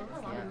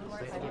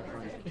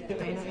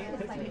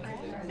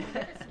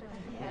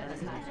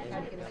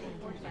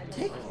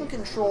 Taking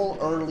control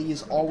early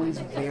is always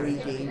very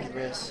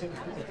dangerous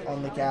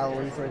on the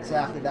Gallery for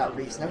exactly that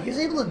reason. Now, he was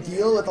able to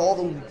deal with all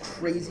the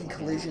crazy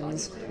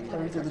collisions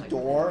coming through the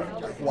door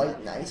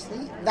quite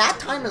nicely. That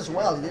time as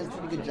well, he did a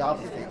pretty good job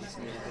of things.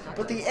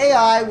 But the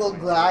AI will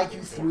guide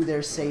you through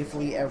there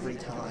safely every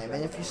time.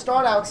 And if you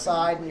start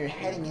outside and you're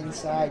heading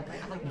inside,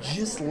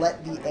 just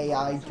let the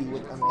AI do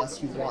it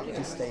unless you want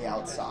to stay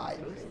outside.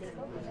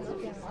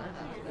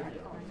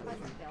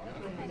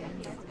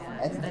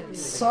 And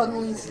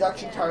suddenly,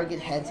 seduction target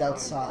heads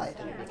outside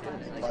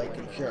like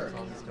a jerk.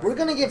 We're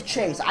gonna give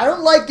chase. I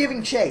don't like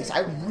giving chase.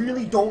 I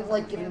really don't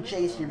like giving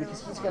chase here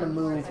because he's gonna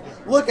move.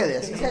 Look at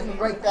this. He's heading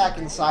right back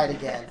inside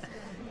again.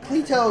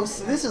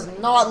 Cleetose, this is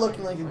not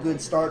looking like a good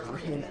start for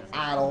him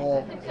at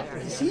all.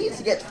 Because he needs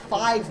to get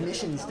 5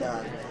 missions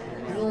done.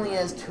 He only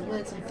has 2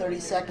 minutes and 30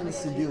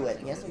 seconds to do it.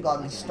 He hasn't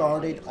gotten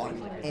started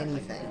on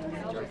anything.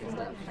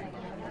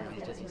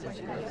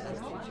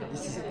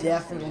 This is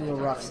definitely a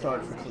rough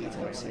start for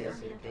Cleetose here.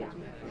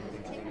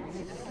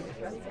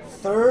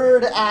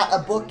 Third at a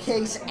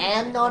bookcase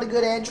and not a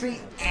good entry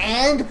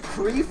and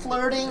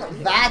pre-flirting.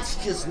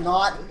 That's just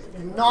not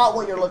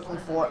what you're looking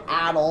for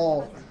at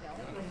all.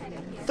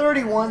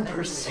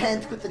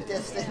 31% with the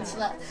distance.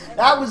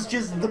 That was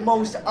just the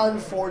most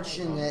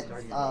unfortunate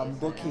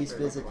bookcase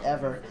visit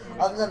ever.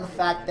 Other than the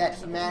fact that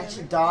he managed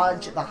to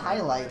dodge the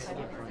highlight.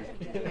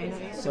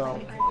 So,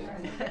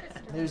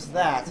 there's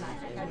that.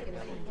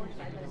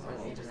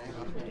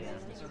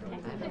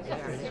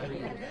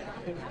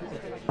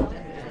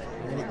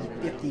 Minute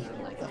and 50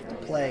 left to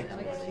play.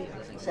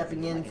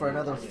 Stepping in for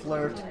another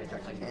flirt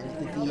and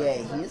the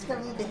DA. He is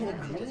going to need to hit a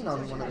green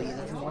on one of these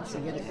if he wants to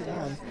get it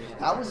done.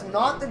 That was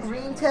not the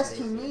green test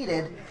he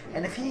needed,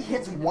 and if he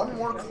hits one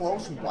more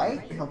close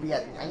white, he'll be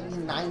at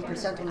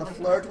 99% on the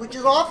flirt, which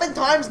is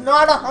oftentimes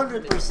not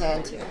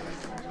 100%,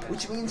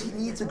 which means he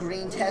needs a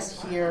green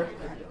test here.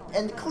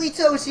 And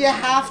Cleetose, you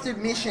have to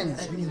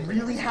missions. You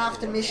really have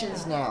to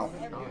missions now.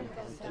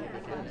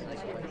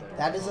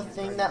 That is a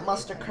thing that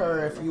must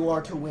occur if you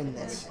are to win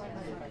this.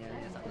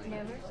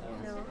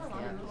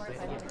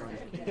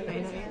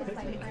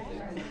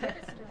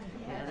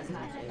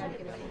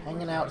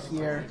 Hanging out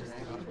here,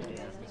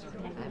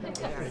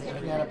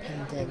 looking at a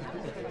painting,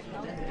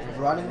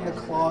 running the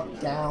clock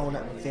down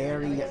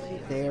very,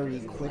 very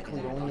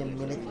quickly. Only a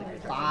minute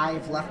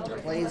 5 left to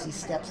play as he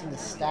steps into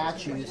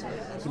statues.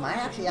 He might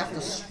actually have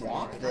to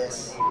swap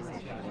this.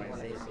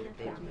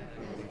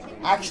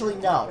 Actually,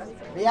 no.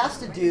 What he has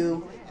to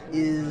do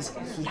is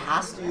he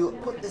has to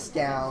put this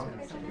down,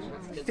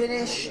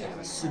 finish,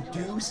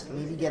 seduce,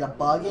 maybe get a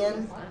bug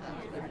in,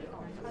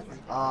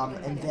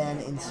 and then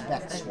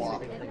inspect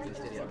swap.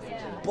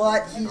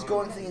 But he's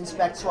going for the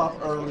inspect swap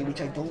early,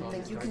 which I don't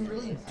think you can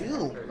really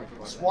do.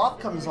 Swap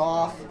comes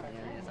off,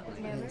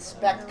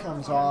 inspect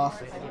comes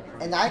off,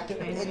 and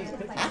actually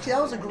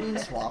that was a green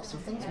swap, so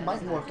things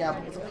might work out,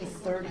 but with only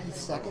 30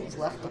 seconds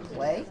left to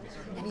play,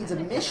 he needs a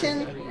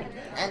mission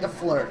and a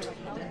flirt,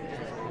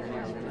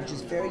 which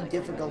is very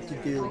difficult to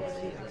do.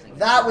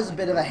 That was a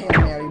bit of a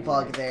Hail Mary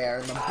bug there,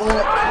 and the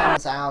bullet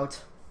comes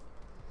out.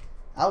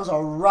 That was a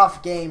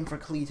rough game for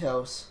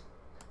Cleetose,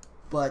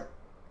 but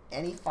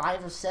any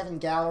 5 or 7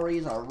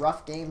 galleries are a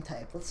rough game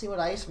type. Let's see what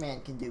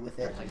Iceman can do with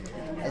it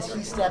as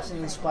he steps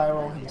into the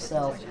spiral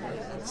himself.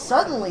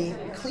 Suddenly,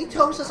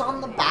 Cleetose is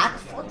on the back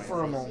foot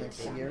for a moment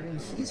here,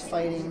 and he's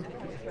fighting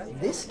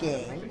this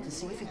game to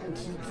see if he can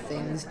keep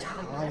things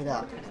tied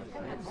up.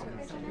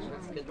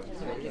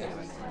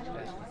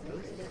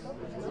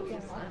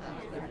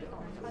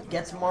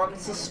 Gets marked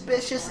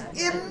suspicious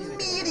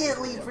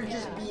immediately for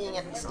just being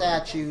at the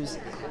statues.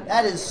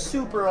 That is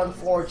super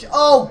unfortunate.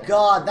 Oh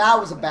god, that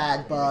was a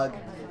bad bug.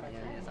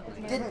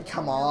 Didn't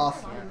come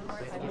off.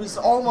 It was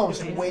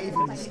almost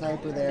waving the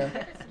sniper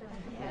there.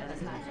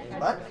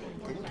 But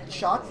didn't get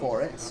shot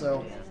for it,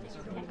 so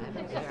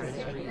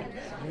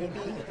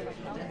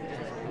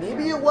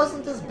maybe it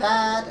wasn't as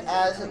bad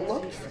as it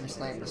looked from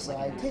sniper's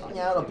side. Taking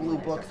out a blue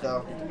book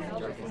though.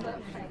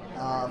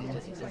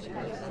 Man,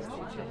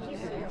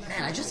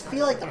 I just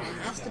feel like there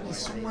has to be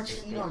so much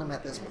heat on him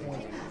at this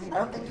point. I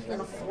don't think he can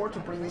afford to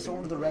bring this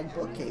over to the red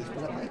bookcase,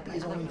 but it might be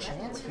his only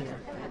chance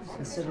here,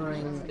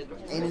 considering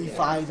any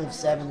 5 of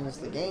 7 is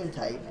the game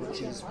type,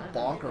 which is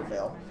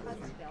Bonkerville.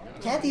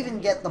 Can't even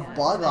get the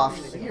bug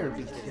off here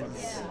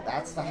because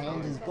that's the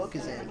hand his book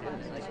is in.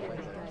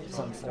 It's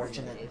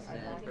unfortunate.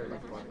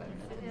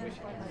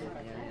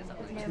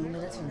 2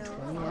 minutes and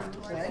 20 left to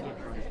play.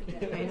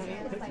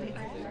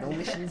 No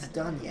mission's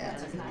done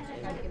yet.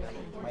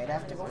 Might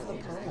have to go for the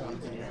purple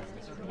here.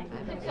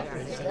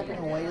 Stepping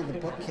away to the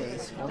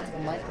bookcase, going to the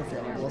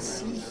microfilm. We'll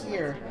see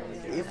here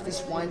if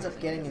this winds up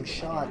getting him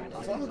shot.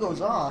 Film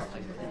goes off.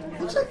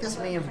 Looks like this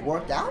may have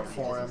worked out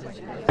for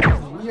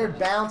him. Weird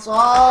bounce.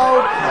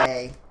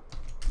 Okay.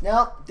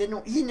 Nope,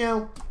 didn't. He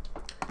knew.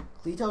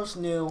 Cleetose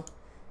knew.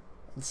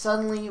 And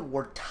suddenly,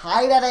 we're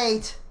tied at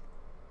 8.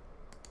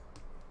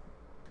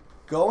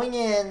 Going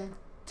in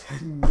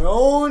to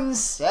known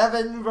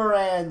 7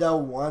 veranda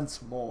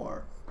once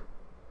more.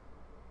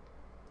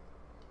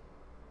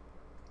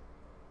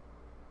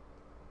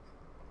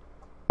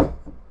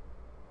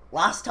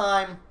 Last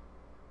time,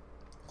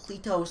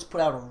 Cleetose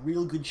put out a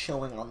real good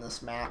showing on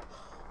this map.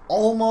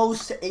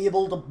 Almost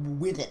able to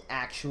win it,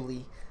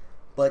 actually.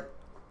 But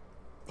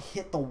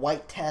hit the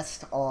white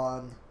test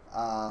on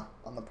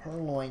the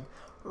Purloin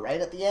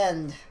right at the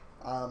end.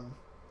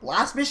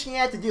 Last mission he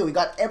had to do. He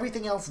got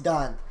everything else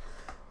done.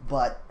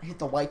 But hit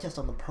the white test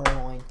on the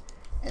Purloin,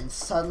 and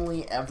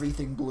suddenly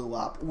everything blew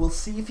up. We'll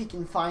see if he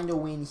can find a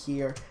win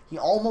here. He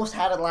almost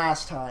had it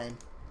last time.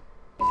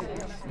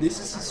 This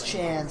is his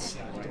chance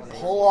to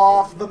pull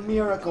off the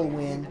miracle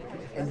win,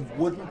 and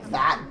wouldn't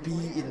that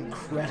be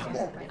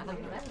incredible?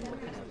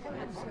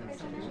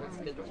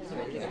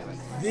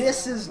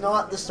 This is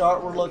not the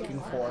start we're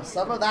looking for.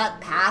 Some of that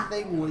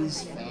pathing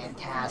was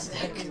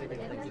fantastic.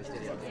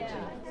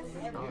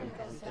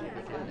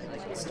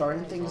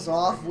 Starting things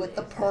off with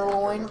the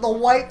purloin. The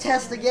white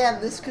test again.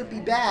 This could be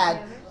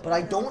bad, but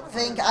I don't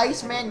think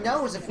Iceman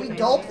knows. If we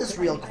gulp this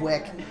real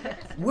quick,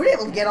 we're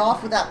able to get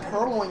off with that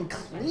purloin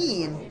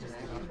clean.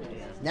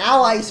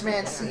 Now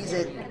Iceman sees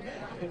it,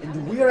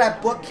 and we're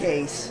at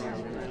bookcase.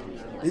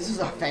 This is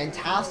a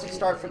fantastic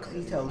start for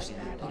Cleetose,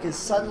 because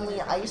suddenly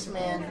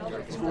Iceman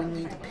is going to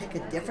need to pick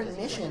a different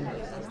mission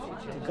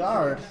to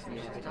guard.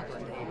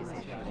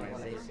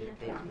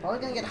 Probably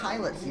going to get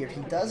highlight here.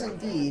 He does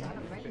indeed.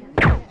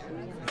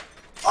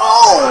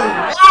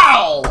 Oh,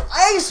 wow!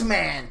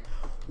 Iceman!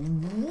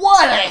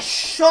 What a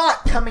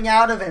shot coming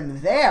out of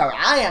him there.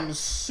 I am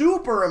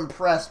super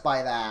impressed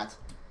by that.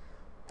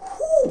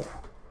 Whew.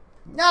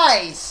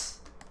 Nice.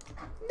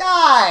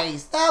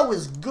 Nice. That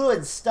was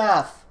good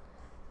stuff.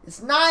 It's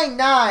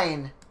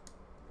 9-9.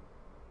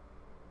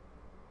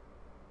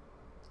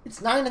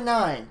 It's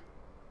 9-9.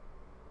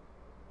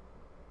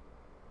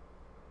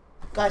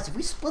 Guys, if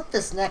we split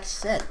this next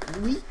set,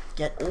 we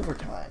get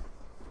overtime.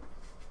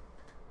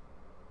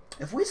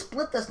 If we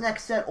split this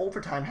next set,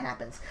 overtime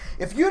happens.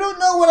 If you don't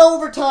know what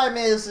overtime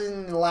is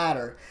in the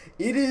ladder,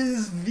 it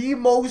is the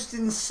most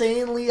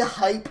insanely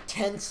hype,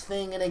 tense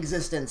thing in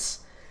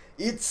existence.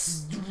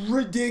 It's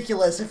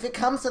ridiculous. If it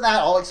comes to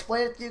that, I'll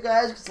explain it to you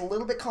guys. It's a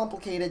little bit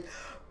complicated,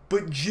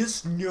 but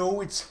just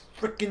know it's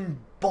freaking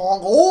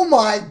bong. Oh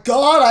my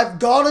god, I've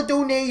got a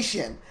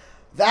donation.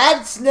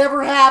 That's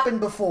never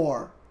happened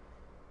before.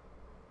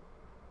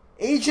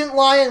 Agent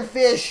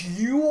Lionfish,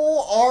 you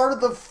are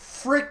the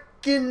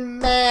freaking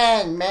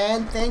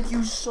man. Thank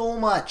you so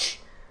much.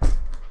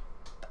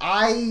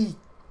 That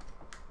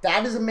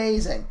is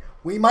amazing.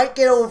 We might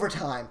get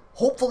overtime.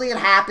 Hopefully it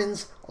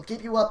happens. I'll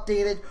keep you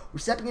updated. We're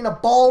stepping in a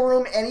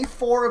ballroom, any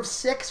 4 of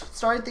 6,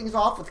 starting things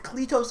off with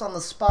Cleetose on the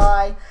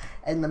spy,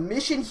 and the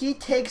mission he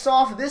takes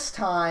off this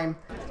time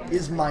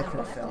is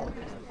microfilm.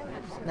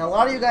 Now, a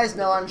lot of you guys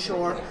know, I'm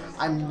sure,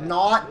 I'm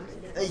not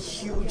a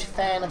huge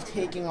fan of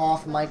taking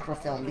off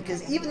microfilm,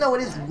 because even though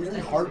it is really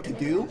hard to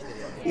do,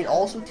 it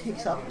also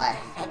takes up a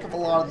heck of a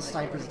lot of the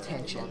sniper's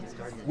attention,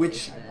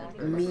 which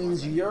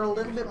means you're a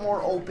little bit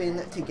more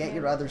open to get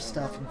your other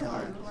stuff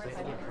done.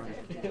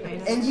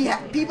 And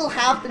people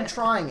have been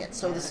trying it,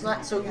 so the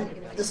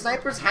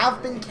snipers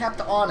have been kept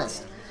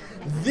honest.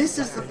 This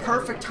is the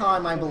perfect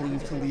time, I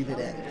believe, to leave it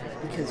in,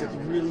 because it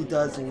really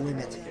does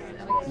limit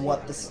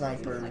what the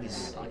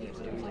snipers,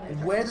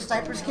 where the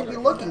snipers can be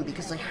looking,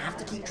 because they have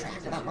to keep track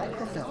of that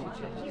microfilm.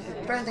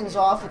 Starting things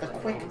off with a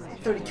quick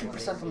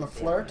 32% from the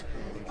flirt,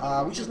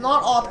 which is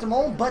not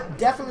optimal, but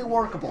definitely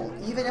workable.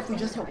 Even if we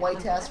just hit white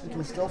test, we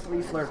can still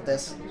 3-flirt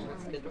this.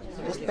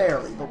 Just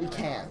barely, but we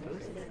can.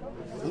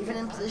 Even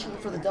in position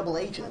for the double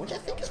agent, which I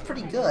think is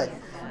pretty good.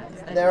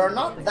 There are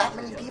not that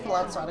many people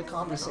outside of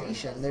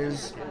conversation.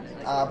 There's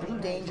Blue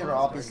Danger,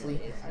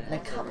 obviously, and a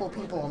couple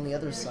people on the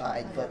other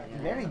side, but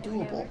very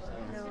doable.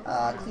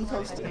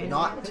 Cleetose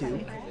not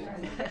to.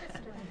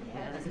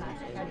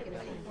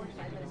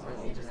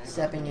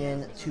 Stepping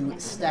in to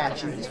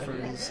statues for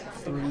his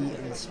 3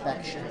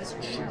 inspections.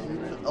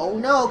 Oh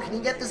no, can he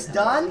get this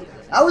done?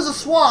 That was a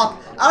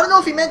swap. I don't know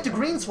if he meant to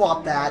green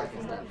swap that.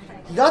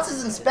 He got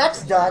his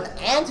inspects done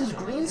and his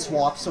green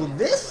swap, so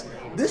this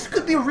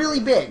could be really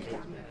big.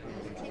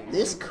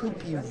 This could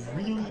be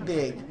really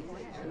big.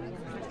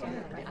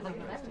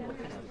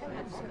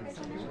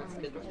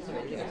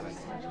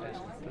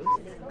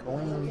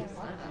 Going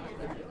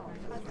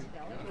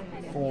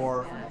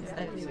for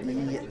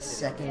the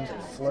second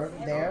flirt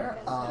there.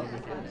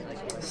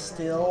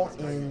 Still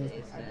in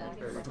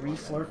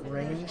 3-flirt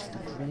range.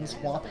 The green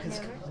swap has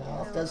come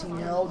off. Does he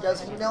know?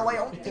 Does he know? I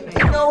don't think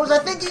he knows. I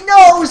think he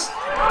knows!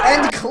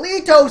 And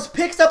Cleetose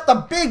picks up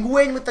the big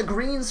win with the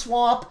green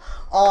swap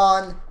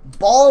on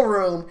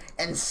Ballroom.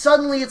 And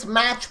suddenly it's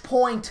match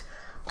point.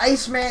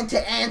 Iceman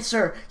to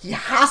answer. He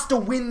has to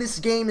win this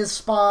game as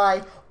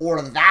Spy,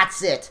 or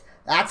that's it.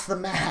 That's the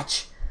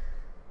match.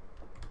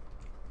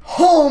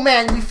 Oh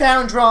man, we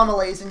found drama,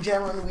 ladies and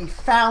gentlemen. We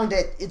found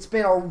it. It's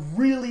been a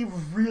really,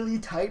 really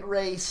tight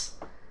race.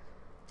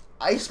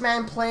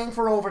 Iceman playing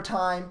for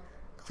overtime.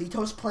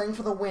 Cleetose playing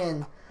for the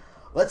win.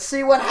 Let's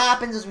see what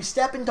happens as we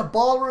step into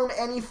Ballroom,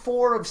 any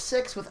 4 of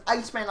 6 with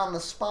Iceman on the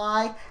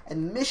spy.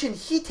 And the mission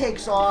he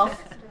takes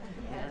off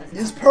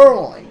is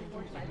Purloin.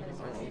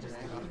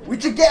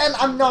 Which again,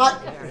 I'm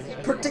not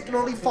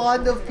particularly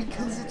fond of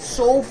because it's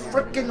so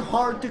freaking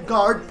hard to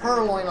guard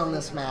Purloin on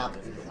this map.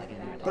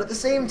 But at the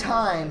same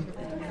time,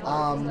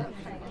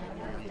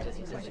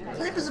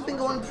 snipers have been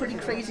going pretty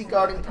crazy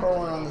guarding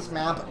Purloin on this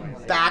map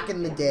back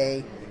in the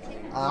day.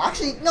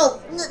 Actually, no,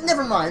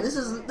 never mind. This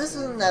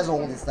isn't as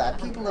old as that.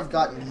 People have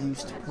gotten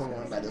used to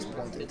Purloin by this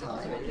point in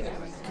time,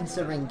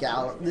 considering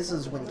this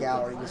is when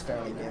Gallery was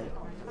fairly new.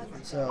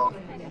 So,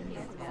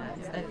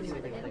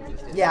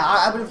 yeah,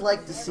 I would have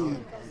liked to see.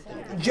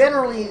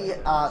 Generally,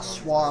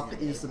 swap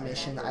is the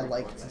mission I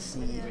like to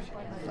see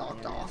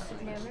knocked off.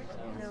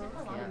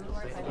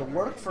 It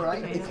worked for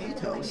the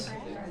Cleetose.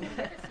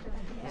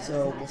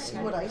 So we'll see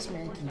what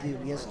Iceman can do.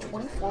 He has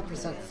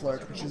 24%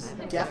 flirt, which is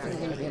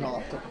definitely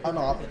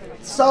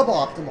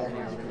suboptimal.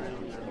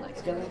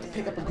 He's gonna need to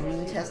pick up a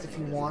green test if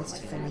he wants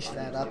to finish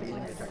that up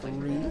in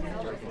 3.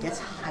 Gets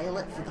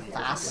highlight for the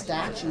fast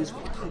statues,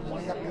 which could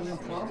wind up being a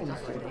problem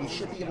here. But he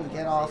should be able to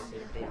get off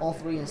all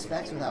 3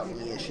 inspects without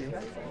any issue.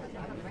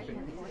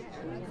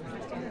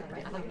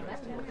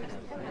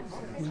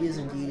 He is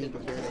indeed able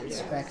to get his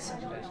inspects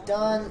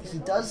done. He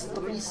does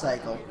 3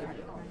 cycle.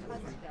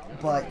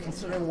 But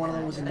considering one of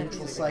them was a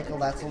neutral cycle,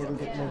 that's a little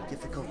bit more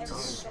difficult to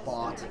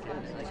spot.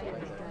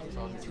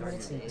 2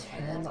 minutes and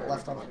 10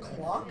 left on the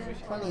clock.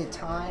 Plenty of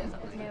time.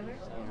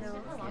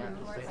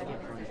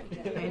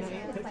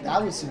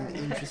 That was some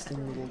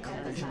interesting little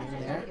collisioning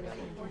there.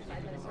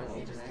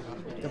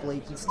 Double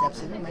Agent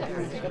steps in. He might be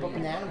able to pick up a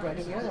banana bread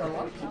here. There are a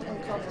lot of people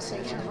in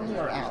conversation. How many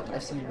are out?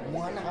 I've seen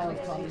 1 out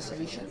of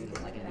conversation.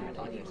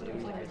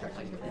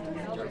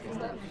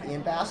 The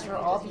ambassador,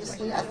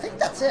 obviously. I think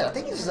that's it. I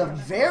think this is a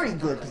very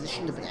good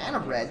position to banana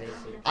bread.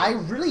 I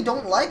really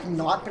don't like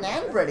not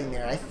banana breading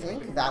there. I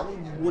think that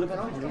would have been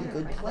a really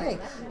good play.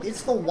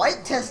 It's the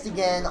white test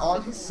again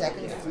on his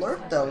second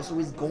flirt, though, so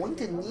he's going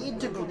to need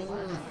to green in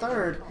the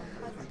 3rd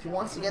if he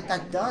wants to get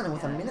that done. And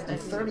with 1 minute and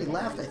 30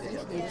 left, I think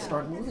he needs to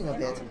start moving a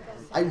bit.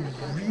 I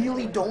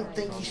really don't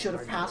think he should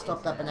have passed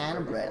up that banana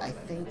bread. I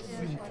think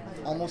he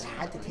almost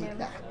had to take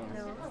that.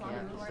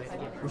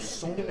 There's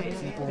so many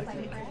people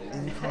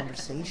in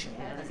conversation.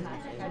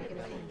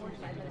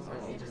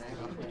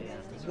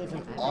 There's a bit of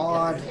an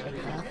odd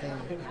pathing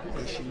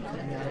issue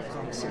coming out of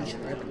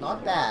conversation there, but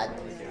not bad.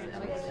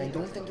 I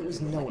don't think it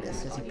was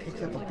noticed as he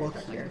picked up a book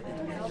here.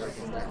 I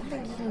don't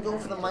think he can go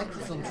for the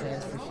microfilm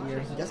transfer here.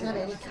 He doesn't have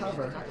any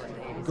cover.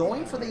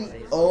 Going for the...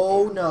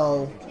 Oh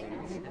no.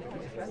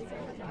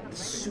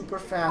 Super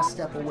fast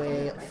step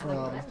away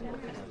from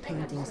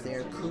paintings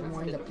there. Could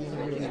wind up being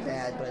really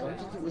bad, but I don't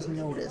think it was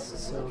noticed.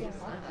 So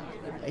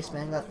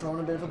Iceman got thrown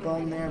a bit of a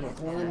bone there.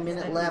 With only a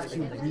minute left,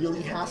 he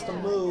really has to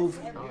move.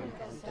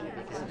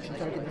 Section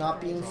target not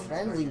being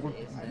friendly.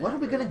 What are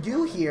we gonna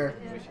do here?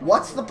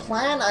 What's the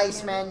plan,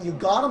 Iceman? You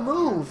gotta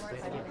move.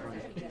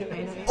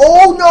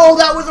 Oh no,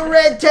 that was a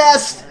red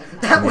test!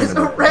 That was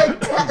a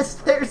red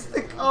test! There's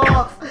the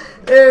cough.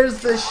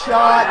 There's the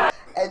shot.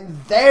 And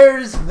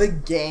there's the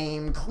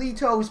game.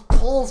 Cleetose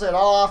pulls it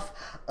off,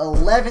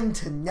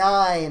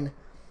 11-9.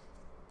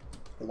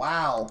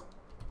 Wow.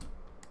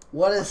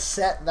 What a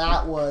set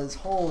that was.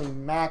 Holy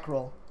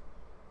mackerel.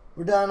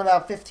 We're done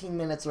about 15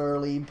 minutes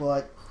early,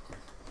 but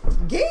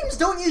games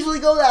don't usually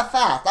go that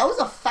fast. That was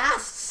a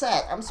fast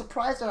set. I'm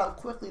surprised at how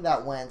quickly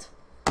that went.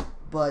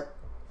 But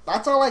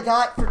that's all I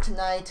got for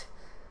tonight.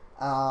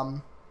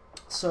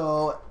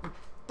 So,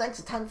 thanks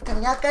a ton for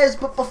coming out, guys.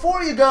 But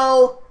before you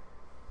go,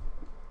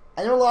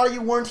 I know a lot of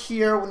you weren't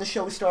here when the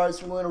show started,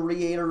 so I'm going to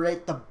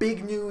reiterate the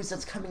big news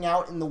that's coming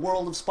out in the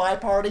world of Spy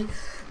Party.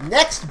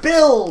 Next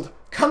build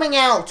coming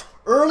out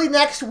early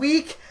next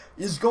week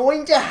is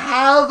going to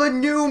have a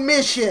new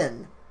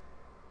mission.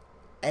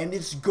 And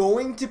it's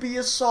going to be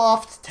a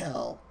soft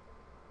tell,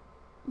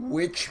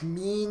 which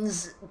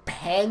means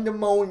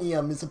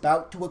pandemonium is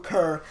about to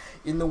occur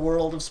in the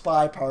world of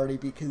Spy Party,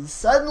 because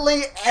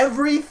suddenly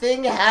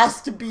everything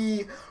has to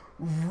be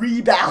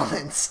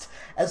rebalanced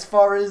as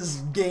far as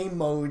game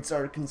modes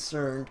are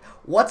concerned.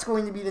 What's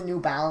going to be the new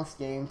balanced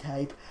game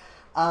type?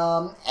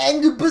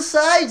 And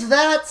besides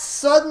that,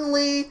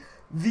 suddenly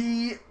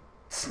the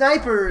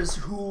snipers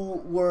who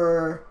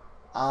were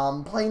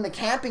playing the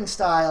camping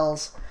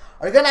styles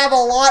are going to have a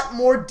lot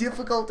more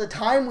difficult a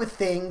time with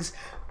things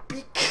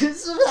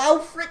because of how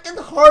freaking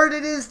hard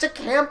it is to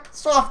camp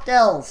soft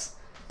Ls.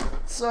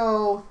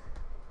 So,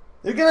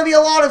 there are going to be a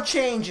lot of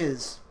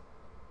changes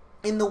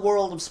in the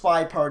world of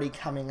Spy Party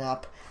coming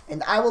up,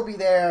 and I will be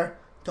there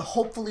to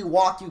hopefully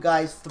walk you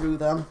guys through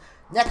them.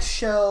 Next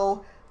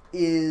show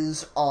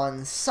is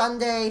on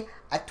Sunday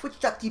at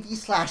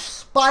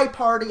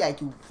twitch.tv/spyparty. I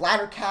do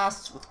ladder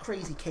casts with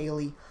Crazy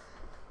Kaylee.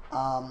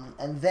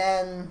 And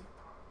then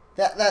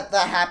that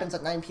happens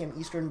at 9 p.m.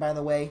 Eastern, by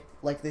the way,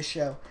 like this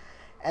show.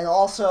 And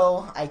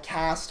also, I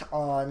cast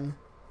on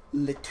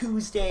the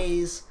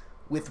Tuesdays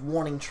with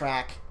Warning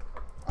Track.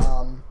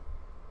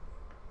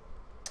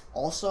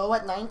 Also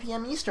at 9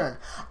 p.m. Eastern.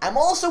 I'm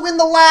also in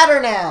the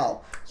ladder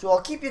now, so I'll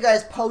keep you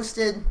guys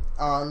posted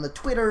on the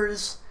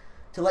Twitters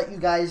to let you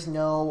guys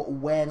know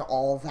when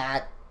all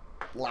that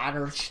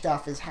ladder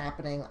stuff is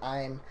happening.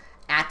 I'm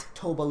at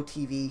Tobo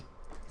TV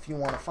if you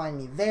want to find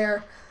me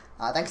there.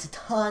 Thanks a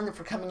ton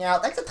for coming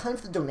out. Thanks a ton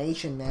for the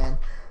donation, man.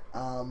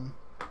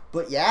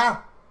 But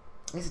yeah,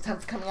 thanks a ton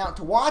for coming out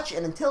to watch.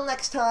 And until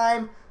next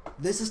time,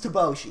 this is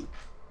Toboshi,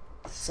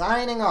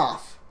 signing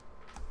off.